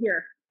glute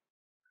here.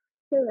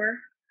 4,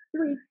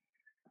 3,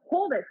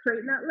 hold it,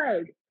 straighten that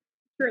leg.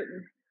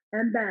 Straighten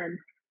and bend.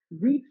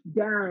 Reach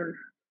down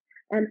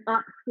and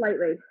up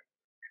slightly.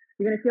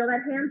 You're gonna feel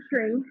that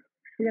hamstring.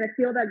 You're gonna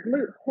feel that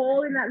glute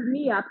holding that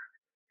knee up.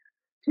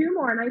 2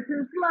 more, nice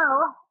and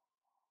slow.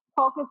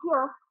 Focus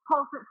here,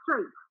 pulse it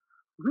straight.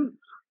 Reach,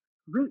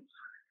 reach.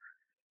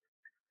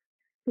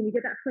 Can you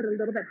get that foot a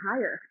little bit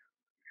higher?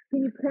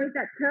 Can you point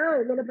that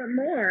toe a little bit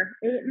more?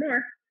 8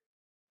 more.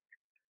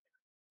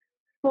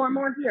 4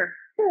 more here.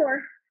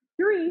 4,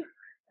 3,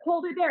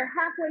 hold it there,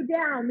 halfway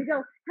down. We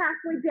go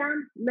halfway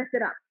down, lift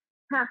it up.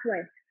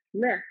 Halfway,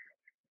 lift.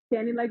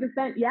 Standing leg is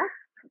bent, yes?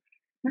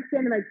 My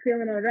standing leg's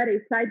feeling already.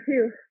 Side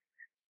 2.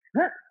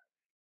 Up.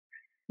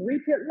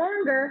 Reach it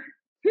longer.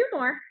 2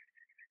 more.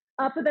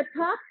 Up at the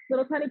top,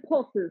 little tiny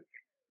pulses.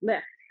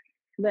 Lift,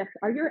 lift.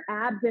 Are your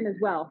abs in as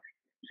well?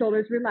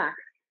 Shoulders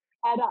relaxed.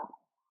 Head up,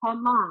 head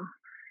long.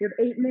 You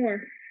have 8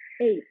 more.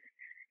 8,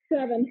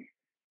 7,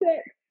 6,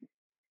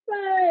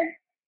 5,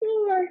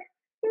 4,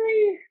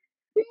 3,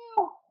 2,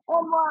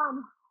 and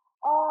 1.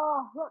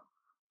 Oh,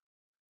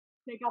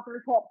 take off those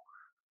hips. All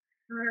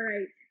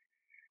right.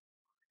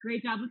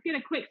 Great job. Let's get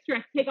a quick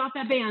stretch. Take off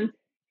that band.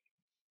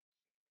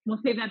 We'll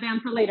save that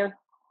band for later.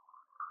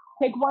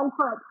 Take one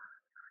foot,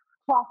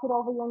 cross it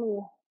over your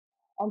knee,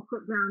 and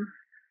sit down.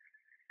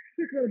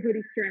 Just a little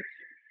booty stretch.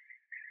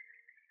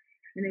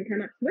 And then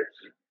come up, switch.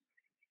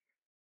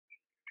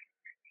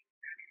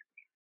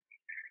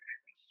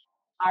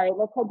 All right,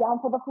 let's head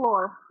down to the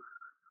floor.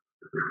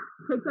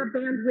 Take that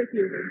band with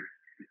you.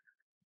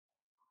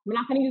 We're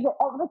not going to use it.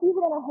 Oh, let's use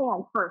it in our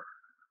hands first.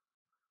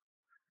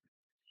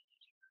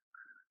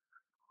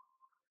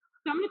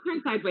 So I'm going to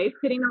turn sideways,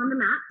 sitting on the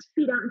mat,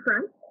 feet out in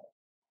front.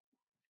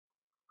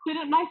 Sit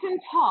up nice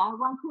and tall. I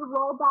want you to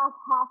roll back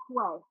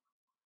halfway.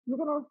 You're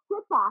going to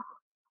sit back.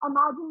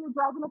 Imagine you're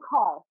driving a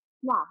car.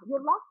 Now, your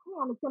left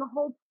hand is going to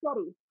hold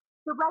steady.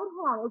 The right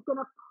hand is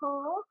going to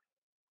pull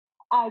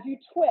as you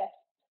twist.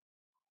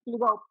 You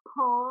go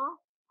pull,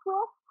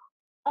 twist,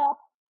 up,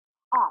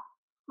 up.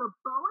 So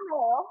bow and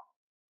arrow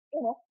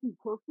in a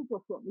seeker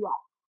position.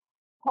 Yes.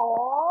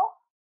 Pull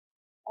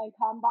and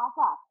come back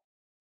up.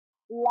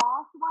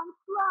 Last one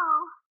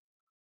slow.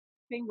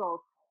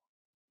 Singles.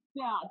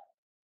 Down.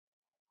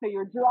 So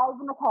you're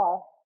driving the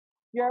car.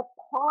 You're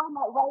pulling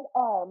that right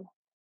arm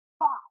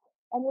back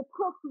and you're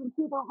twisting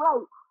to the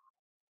right.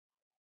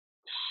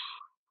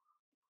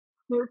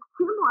 Here's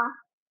 2 more.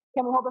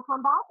 Can we hold this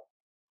one back?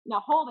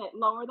 Now hold it.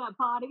 Lower that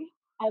body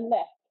and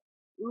lift.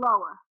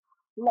 Lower.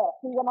 Lift.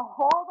 So you're going to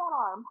hold that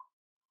arm.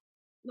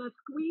 Now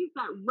squeeze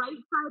that right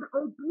side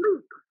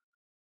oblique.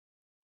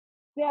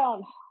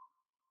 Down.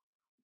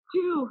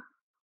 2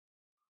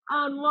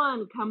 and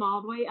 1. Come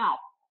all the way up.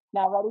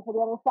 Now ready for the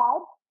other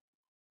side?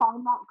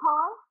 Find that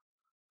car.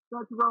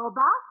 Let's roll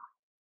back.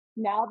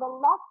 Now the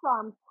left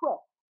arm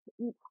twist.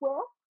 You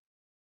twist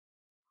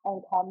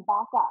and come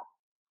back up.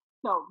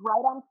 So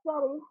right arm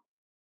steady.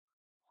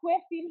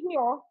 Twisting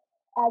here.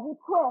 As you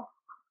twist,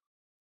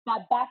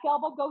 that back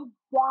elbow goes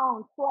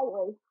down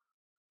slightly.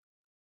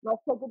 Let's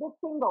take it to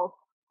singles.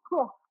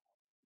 Twist.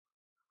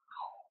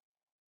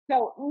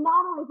 So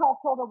not only is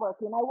that shoulder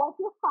working, I want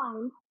you to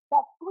find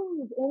that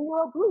squeeze in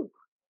your oblique.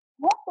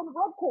 Hip and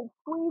ribcage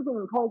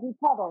squeezing towards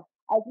each other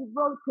as you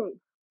rotate.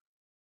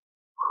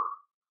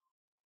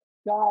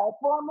 Got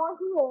 4 more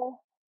here.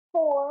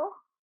 4,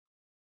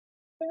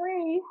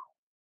 3.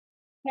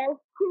 Here's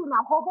 2.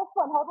 Now hold this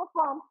one, hold this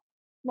one.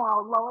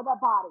 Now lower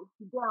that body.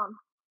 Down,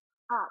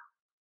 up.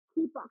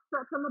 Keep that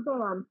stretch on the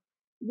band.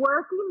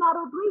 Working that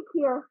oblique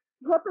here.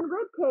 Hip and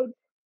ribcage.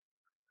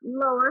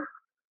 Lower,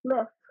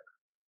 lift.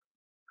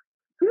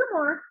 2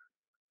 more.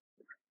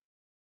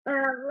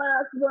 And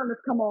last one.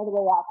 Let's come all the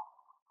way up.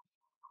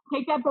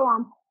 Take that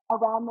band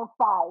around the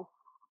thighs.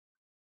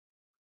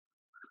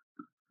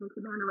 Take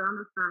the band around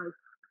the thighs.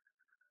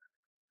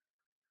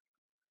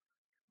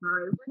 All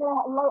right, we're going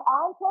to lay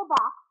arms to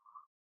back,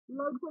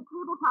 legs at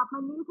tabletop, my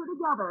knees are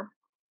together.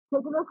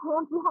 Taking those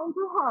hands behind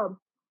your head,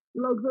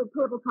 legs at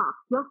tabletop.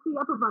 Just the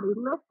upper body.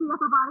 Lift the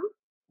upper body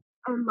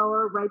and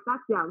lower right back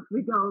down. So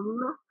we go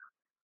lift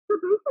the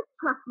basic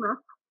chest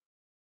lift,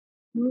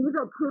 knees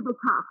at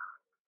tabletop.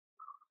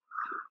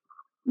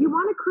 You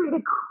want to create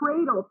a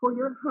cradle for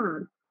your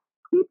head,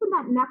 keeping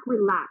that neck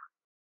relaxed.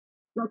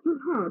 Let your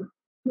head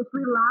just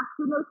relax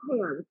in those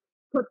hands.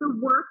 Put the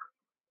work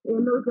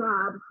in those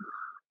abs.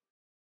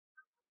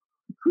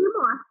 2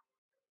 more.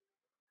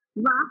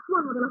 Last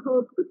one, we're going to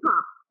hold to the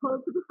top.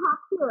 Hold to the top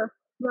here.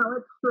 Now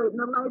let's straighten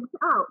the legs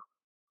out.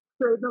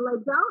 Straighten the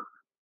legs out,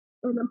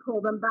 and then pull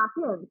them back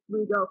in.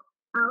 We go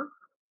out,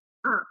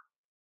 up.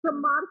 The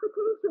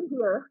modification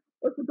here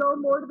is to go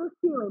more to the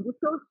ceiling. Just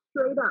go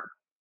straight up.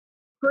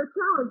 For a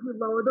challenge, you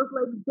lower those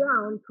legs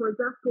down towards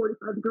that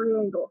 45-degree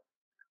angle.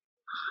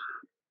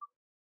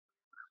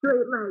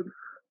 Straight legs.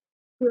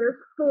 Here's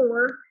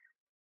 4,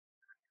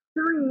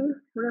 3.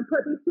 We're going to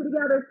put these two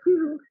together.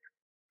 2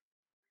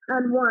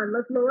 and 1.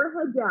 Let's lower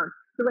head down.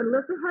 So we're going to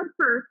lift the head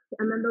first,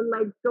 and then the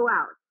legs go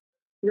out.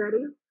 You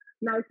ready?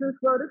 Nice and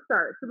slow to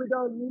start. So we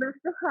go lift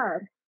the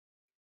head,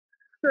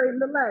 straighten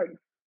the legs,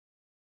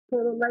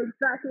 pull the legs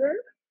back in,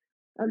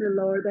 and then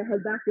lower the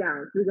head back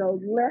down. So we go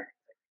lift,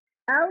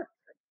 out,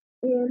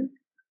 in,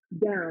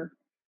 down.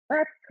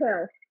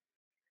 Exhale.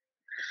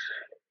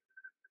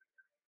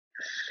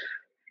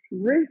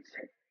 Reach,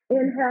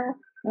 inhale,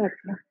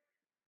 exhale.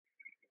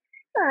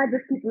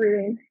 Just keep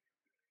breathing.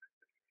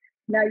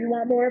 Now you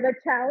want more of a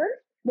challenge?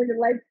 When your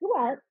legs go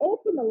out,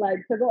 open the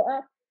legs. So go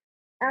up,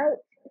 out,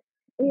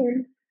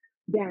 in,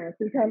 down.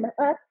 So you come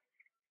up,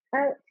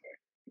 out,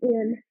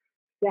 in,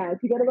 down. So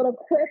you get a little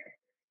quick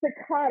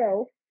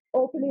staccato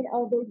opening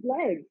of those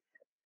legs.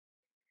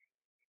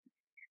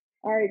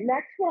 All right,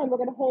 next one, we're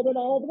gonna hold it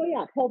all the way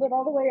up. Hold it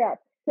all the way up.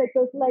 Take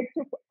those legs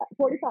to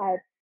 45.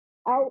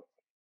 Out,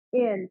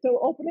 in. So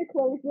open and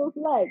close those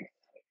legs.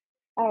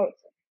 Out.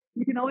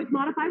 You can always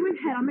modify with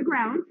head on the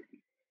ground.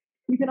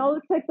 You can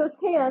always take those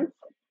hands,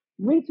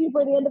 reaching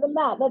for the end of the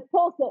mat. Let's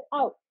pulse it.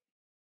 Out,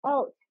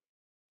 out.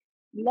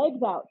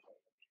 Legs out.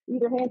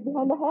 Either hands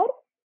behind the head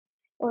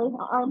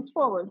or arms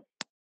forward.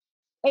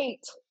 8,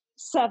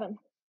 7,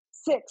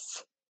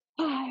 6,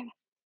 5,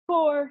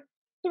 4,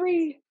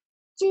 3,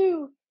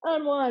 2,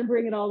 and 1.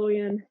 Bring it all the way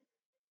in.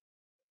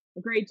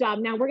 Great job.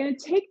 Now we're going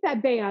to take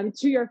that band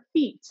to your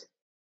feet.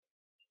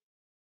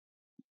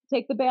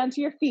 Take the band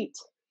to your feet.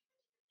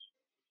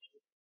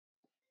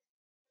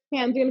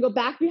 Hands are going to go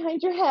back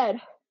behind your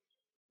head.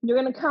 You're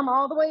going to come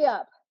all the way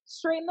up.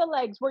 Straighten the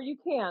legs where you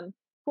can.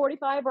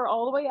 45 or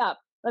all the way up.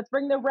 Let's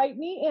bring the right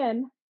knee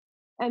in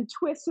and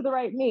twist to the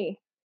right knee.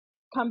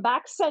 Come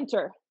back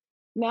center.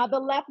 Now the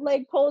left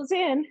leg pulls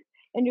in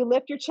and you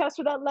lift your chest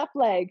with that left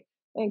leg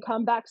and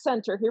come back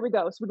center. Here we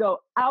go. So we go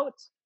out,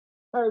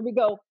 or we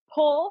go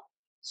pull,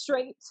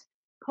 straight,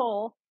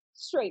 pull,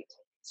 straight.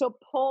 So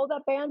pull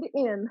that band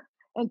in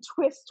and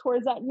twist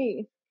towards that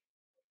knee.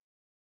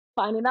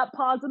 Finding that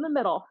pause in the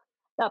middle.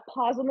 That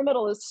pause in the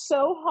middle is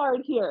so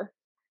hard here.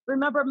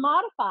 Remember,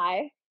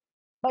 modify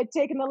by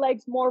taking the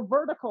legs more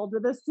vertical to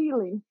the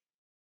ceiling.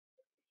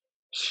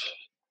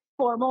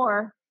 4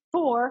 more.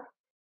 4,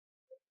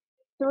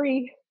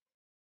 3.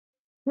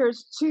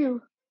 Here's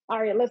 2. All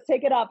right, let's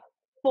take it up.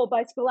 Full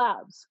bicycle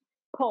abs.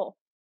 Pull,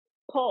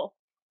 pull,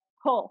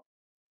 pull.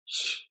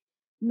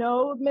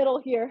 No middle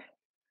here.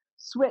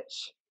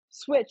 Switch,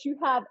 switch. You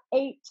have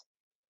 8.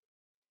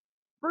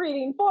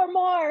 Breathing. 4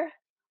 more.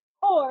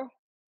 4,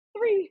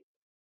 3,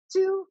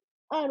 2,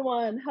 and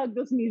 1. Hug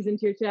those knees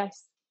into your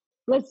chest.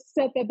 Let's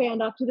set that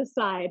band off to the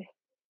side.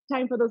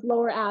 Time for those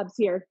lower abs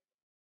here.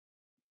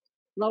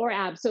 Lower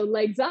abs. So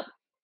legs up,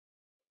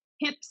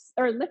 hips,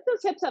 or lift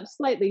those hips up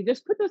slightly.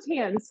 Just put those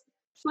hands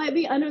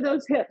slightly under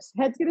those hips.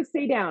 Head's going to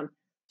stay down.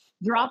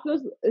 Drop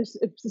those,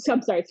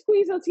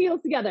 squeeze those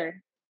heels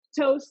together.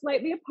 Toes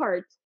slightly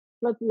apart.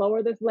 Let's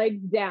lower those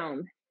legs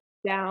down,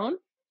 down,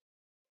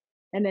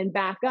 and then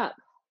back up.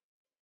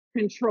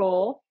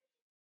 Control,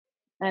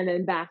 and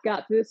then back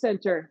up to the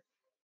center.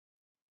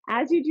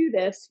 As you do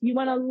this, you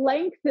want to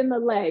lengthen the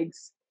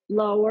legs.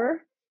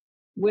 Lower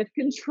with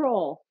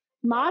control.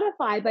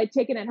 Modify by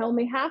taking it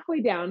only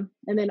halfway down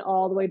and then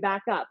all the way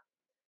back up.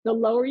 The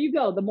lower you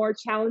go, the more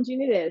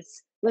challenging it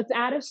is. Let's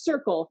add a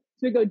circle.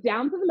 So we go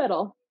down to the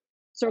middle,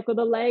 circle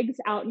the legs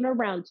out and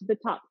around to the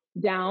top.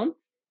 Down,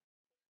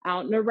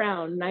 out and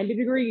around, 90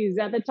 degrees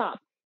at the top.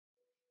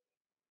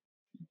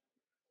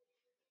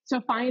 So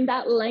find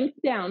that length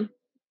down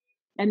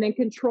and then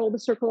control the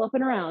circle up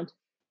and around.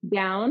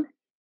 Down,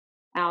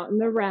 out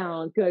and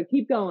around. Good,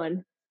 keep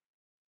going.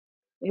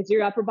 Is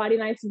your upper body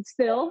nice and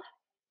still?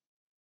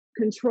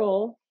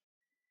 Control.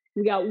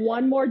 We got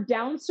 1 more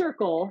down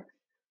circle.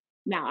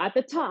 Now at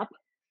the top,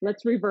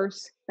 let's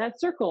reverse that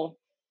circle.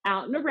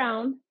 Out and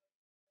around,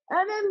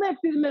 and then lift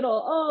in the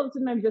middle. Oh,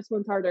 sometimes this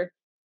one's harder.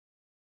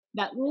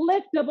 That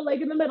lift, double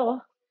leg in the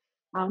middle.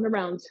 Out and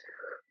around.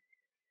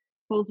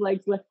 Both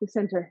legs lift the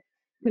center.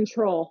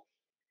 Control.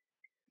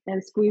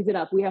 And squeeze it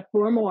up. We have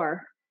 4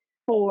 more.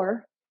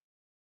 4.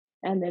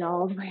 And then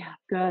all the way up.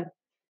 Good.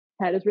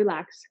 Head is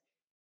relaxed.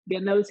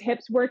 Getting those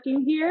hips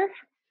working here.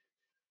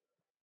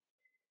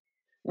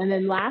 And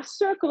then last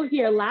circle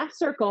here, last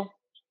circle.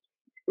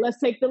 Let's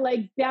take the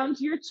legs down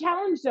to your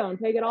challenge zone.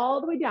 Take it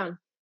all the way down.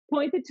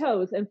 Point the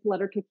toes and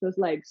flutter kick those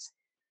legs.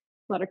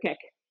 Flutter kick.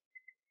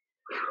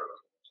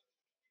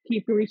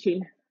 Keep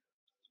reaching.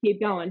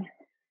 Keep going.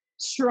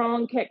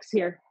 Strong kicks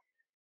here.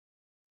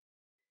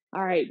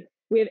 All right.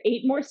 We have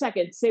 8 more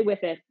seconds. Stay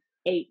with it.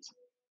 8,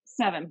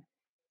 7,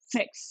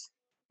 6,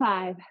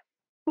 5,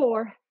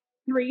 4,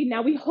 3.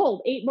 Now we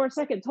hold. 8 more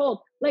seconds. Hold.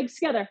 Legs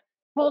together.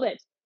 Hold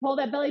it. Hold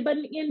that belly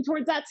button in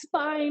towards that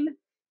spine.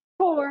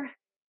 4,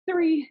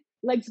 3.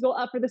 Legs go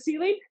up for the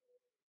ceiling.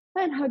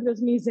 And hug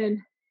those knees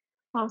in.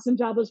 Awesome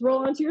job. Let's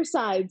roll onto your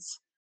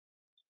sides.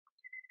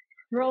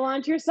 Roll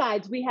onto your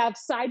sides. We have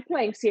side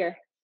planks here.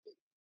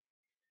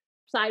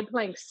 Side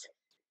planks.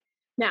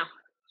 Now,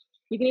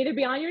 You can either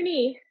be on your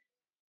knee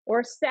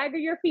or stagger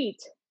your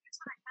feet.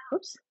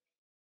 Oops.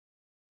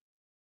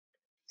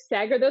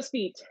 Stagger those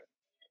feet.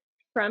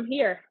 From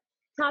here,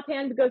 top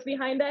hand goes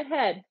behind that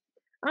head.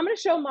 I'm going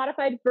to show a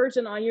modified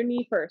version on your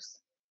knee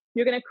first.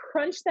 You're going to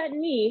crunch that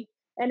knee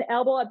and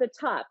elbow at the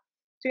top.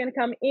 So you're going to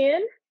come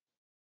in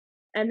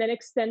and then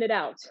extend it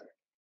out.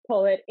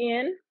 Pull it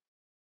in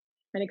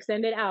and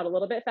extend it out a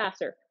little bit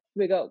faster.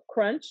 We go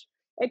crunch,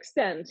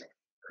 extend,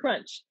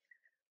 crunch.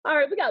 All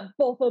right, we got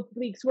both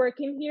obliques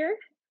working here.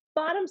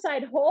 Bottom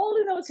side,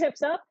 holding those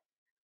hips up.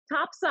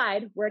 Top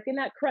side, working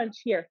that crunch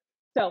here.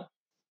 So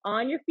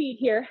on your feet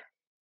here,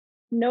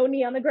 no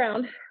knee on the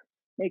ground,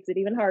 makes it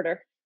even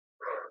harder.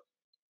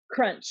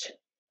 Crunch.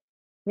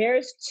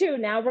 Here's 2.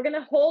 Now we're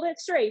gonna hold it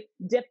straight.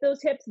 Dip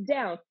those hips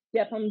down,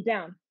 dip them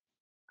down,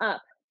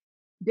 up,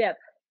 dip,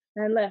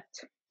 and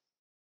lift.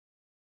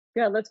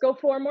 Good, let's go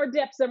 4 more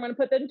dips. I'm gonna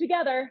put them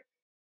together.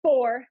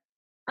 4,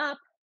 up,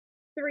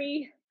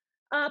 3,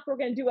 up. We're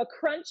gonna do a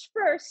crunch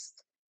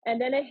first, and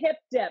then a hip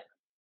dip.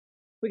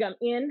 We go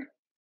in,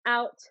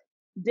 out,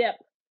 dip,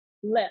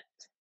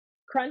 lift,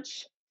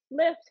 crunch,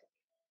 lift,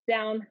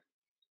 down,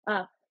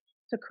 up.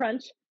 So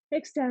crunch,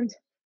 extend.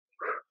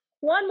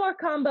 1 more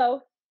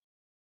combo.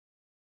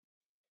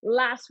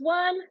 Last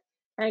one,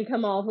 and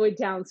come all the way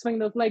down. Swing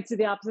those legs to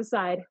the opposite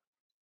side.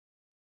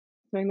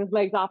 Swing those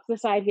legs opposite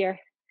side here.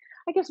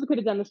 I guess we could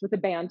have done this with a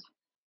band.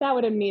 That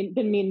would have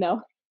been mean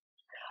though.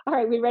 All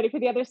right, we ready for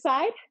the other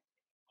side?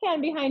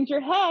 Hand behind your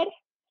head.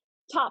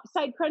 Top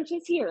side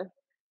crunches here.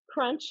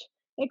 Crunch,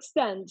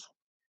 extend.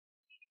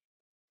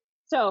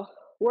 So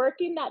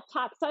working that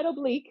top side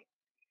oblique.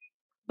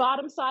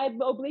 Bottom side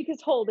oblique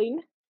is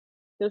holding.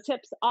 Those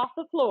hips off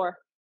the floor.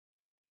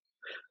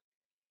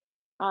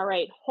 All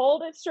right,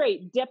 hold it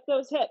straight. Dip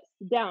those hips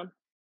down,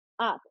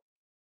 up.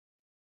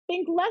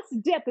 Think less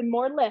dip and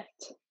more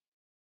lift.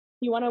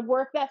 You want to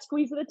work that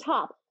squeeze at the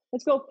top.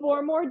 Let's go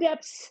 4 more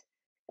dips,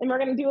 and we're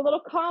going to do a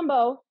little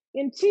combo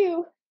in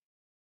 2.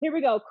 Here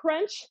we go.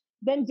 Crunch,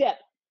 then dip.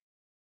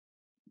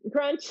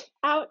 Crunch,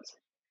 out,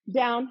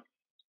 down,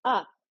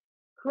 up.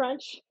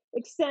 Crunch,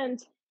 extend,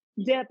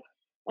 dip,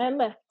 and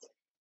lift.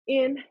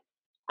 In,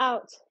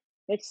 out.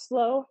 It's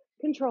slow,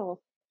 controlled.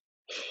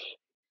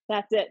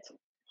 That's it.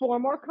 4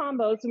 more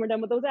combos, and we're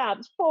done with those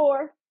abs.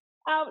 4,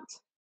 out,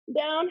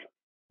 down,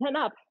 and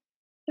up.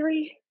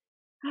 3,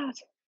 out.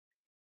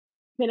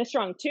 Finish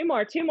strong. 2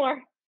 more, 2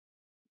 more.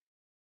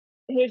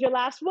 Here's your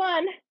last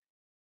one.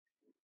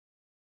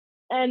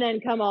 And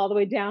then come all the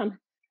way down.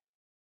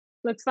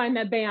 Let's find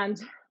that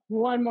band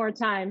 1 more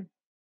time.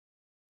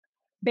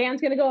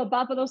 Band's gonna go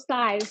above of those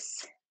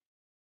thighs.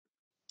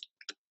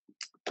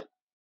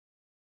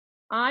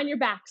 On your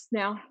backs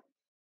now.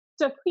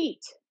 So feet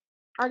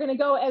are gonna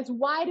go as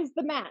wide as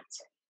the mat.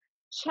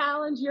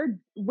 Challenge your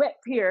width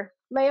here.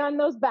 Lay on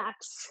those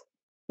backs.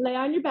 Lay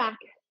on your back.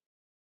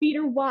 Feet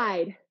are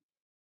wide.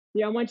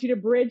 I want you to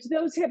bridge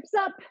those hips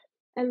up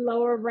and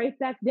lower right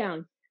back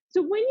down.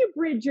 So when you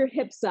bridge your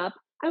hips up,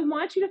 I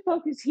want you to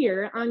focus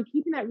here on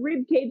keeping that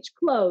rib cage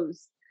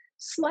closed.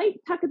 Slight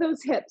tuck of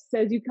those hips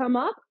as you come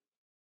up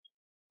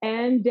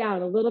and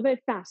down. A little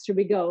bit faster.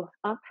 We go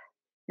up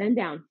and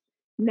down.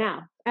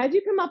 Now, as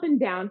you come up and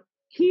down,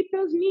 keep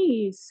those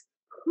knees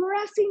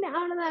pressing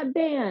down on that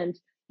band.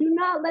 Do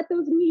not let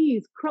those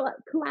knees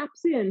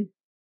collapse in.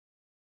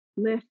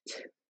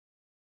 Lift.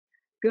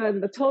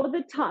 Good. The toe to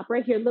the top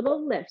right here.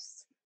 Little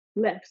lifts.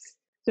 Lifts.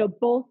 So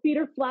both feet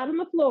are flat on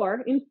the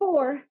floor. In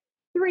 4,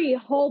 3,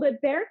 hold it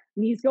there.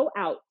 Knees go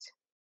out.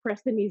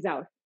 Press the knees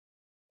out.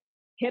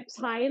 Hips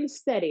high and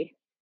steady.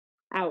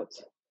 Out.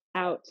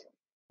 Out.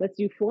 Let's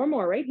do 4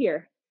 more right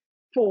here.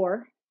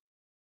 4.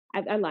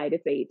 I lied.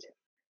 It's 8.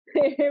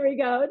 Here we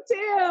go.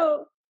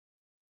 2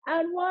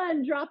 and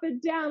 1. Drop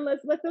it down.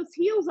 Let's let those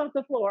heels off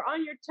the floor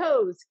on your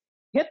toes.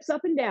 Hips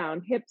up and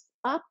down. Hips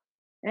up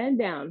and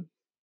down.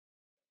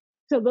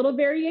 So a little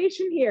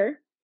variation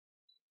here.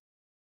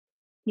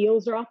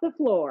 Heels are off the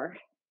floor.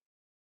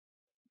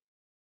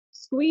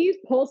 Squeeze,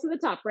 pulse to the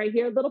top right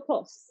here. Little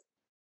pulse.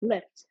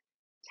 Lift.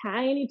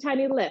 Tiny,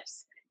 tiny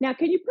lifts. Now,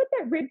 can you put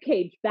that rib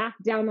cage back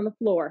down on the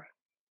floor?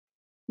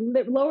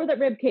 Lower that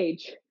rib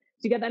cage. So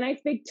you got that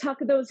nice big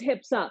tuck of those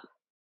hips up.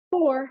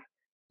 4,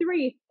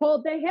 3,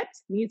 hold the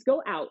hips. Knees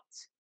go out,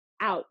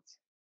 out,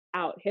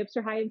 out. Hips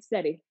are high and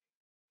steady.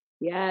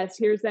 Yes,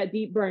 here's that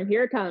deep burn.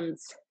 Here it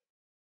comes.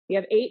 You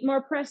have 8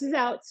 more presses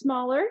out.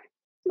 Smaller,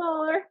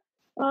 smaller.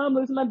 Oh, I'm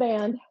losing my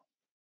band.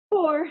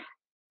 4,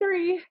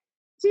 3,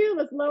 2.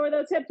 Let's lower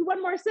those hips.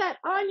 1 more set.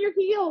 On your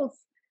heels.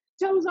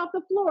 Toes off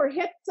the floor.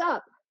 Hips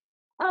up,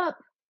 up.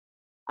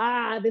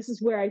 Ah, this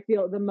is where I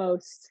feel it the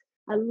most.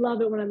 I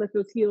love it when I lift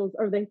those heels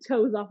or the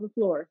toes off the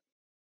floor.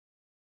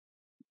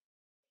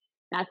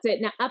 That's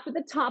it. Now up at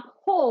the top,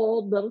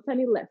 hold little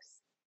tiny lifts.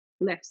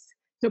 Lifts.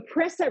 So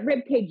press that rib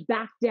cage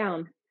back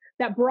down.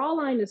 That bra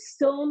line is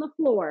still on the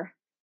floor.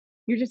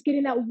 You're just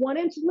getting that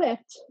 1-inch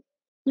lift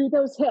through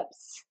those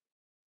hips.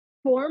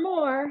 4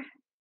 more.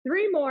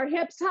 3 more.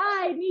 Hips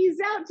high. Knees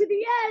out to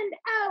the end.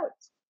 Out.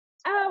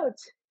 Out.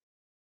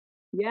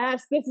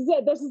 Yes, this is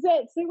it. This is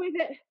it. Stay with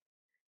it.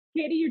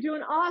 Katie, you're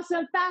doing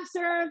awesome.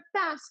 Faster,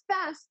 fast,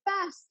 fast,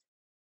 fast.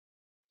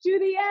 To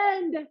the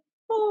end.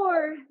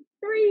 4,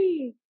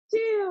 3,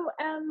 2,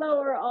 and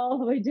lower all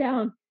the way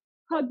down.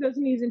 Hug those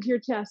knees into your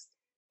chest.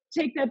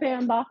 Take that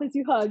band off as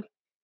you hug.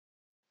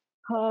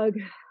 Hug.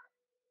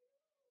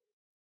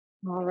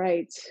 All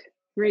right.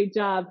 Great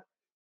job.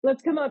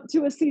 Let's come up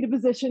to a seated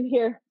position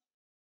here.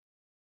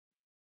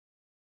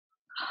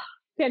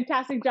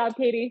 Fantastic job,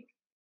 Katie.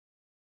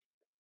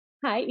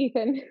 Hi,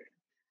 Ethan.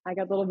 I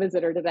got a little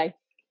visitor today.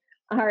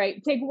 All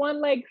right, take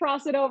one leg,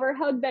 cross it over,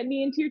 hug that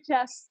knee into your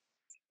chest.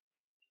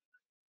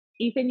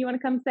 Ethan, you want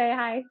to come say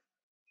hi?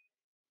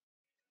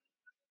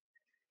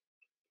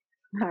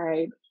 All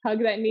right,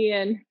 hug that knee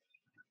in.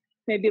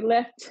 Maybe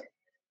lift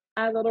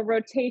a little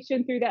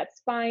rotation through that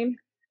spine.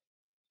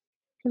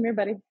 Come here,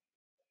 buddy.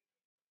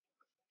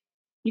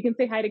 You can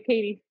say hi to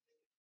Katie.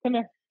 Come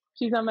here.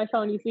 She's on my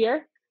phone. You see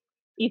her?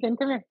 Ethan,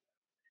 come here.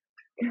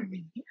 Come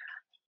here.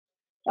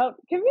 Oh,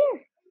 come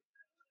here.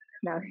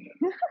 No.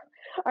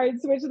 All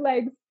right, switch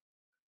legs.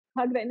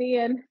 Hug that knee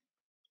in.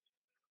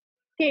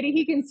 Katie,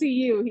 he can see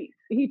you.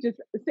 He's just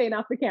staying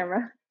off the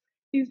camera.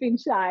 He's being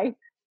shy.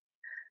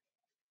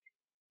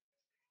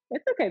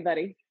 It's okay,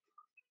 buddy.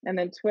 And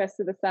then twist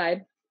to the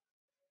side.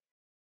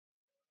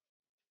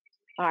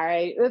 All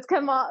right, let's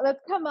come up.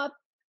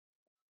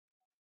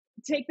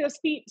 Take those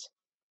feet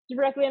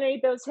directly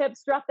underneath those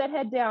hips. Drop that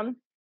head down.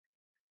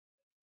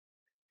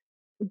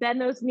 Bend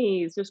those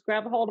knees. Just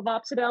grab a hold of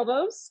opposite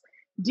elbows.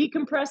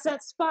 Decompress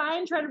that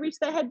spine. Try to reach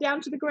the head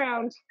down to the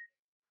ground.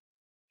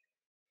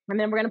 And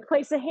then we're going to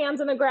place the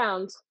hands on the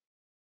ground.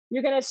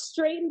 You're going to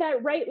straighten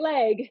that right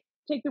leg.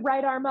 Take the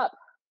right arm up.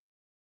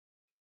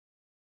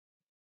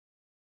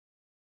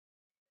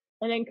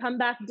 And then come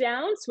back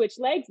down. Switch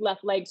legs.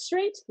 Left leg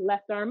straight.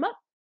 Left arm up.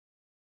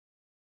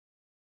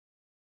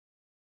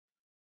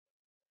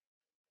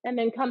 And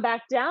then come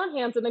back down.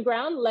 Hands on the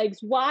ground. Legs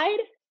wide.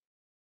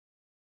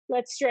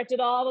 Let's stretch it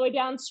all the way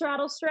down.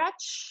 Straddle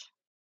stretch.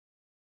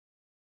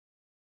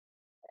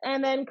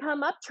 And then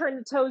come up. Turn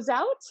the toes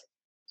out.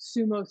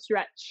 Sumo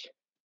stretch.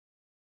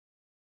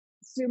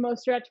 Sumo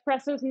stretch,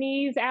 press those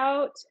knees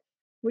out.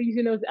 We're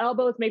using those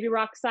elbows, maybe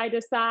rock side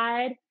to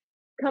side.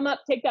 Come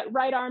up, take that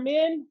right arm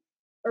in,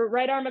 or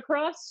right arm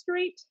across,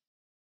 straight.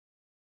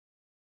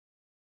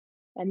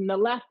 And the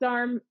left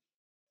arm.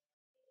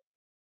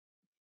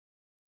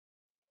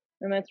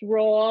 And let's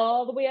roll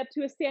all the way up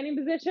to a standing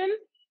position.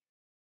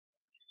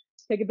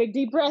 Take a big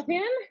deep breath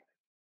in.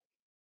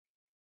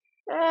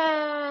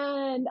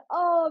 And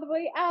all the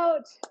way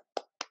out.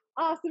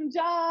 Awesome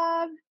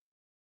job.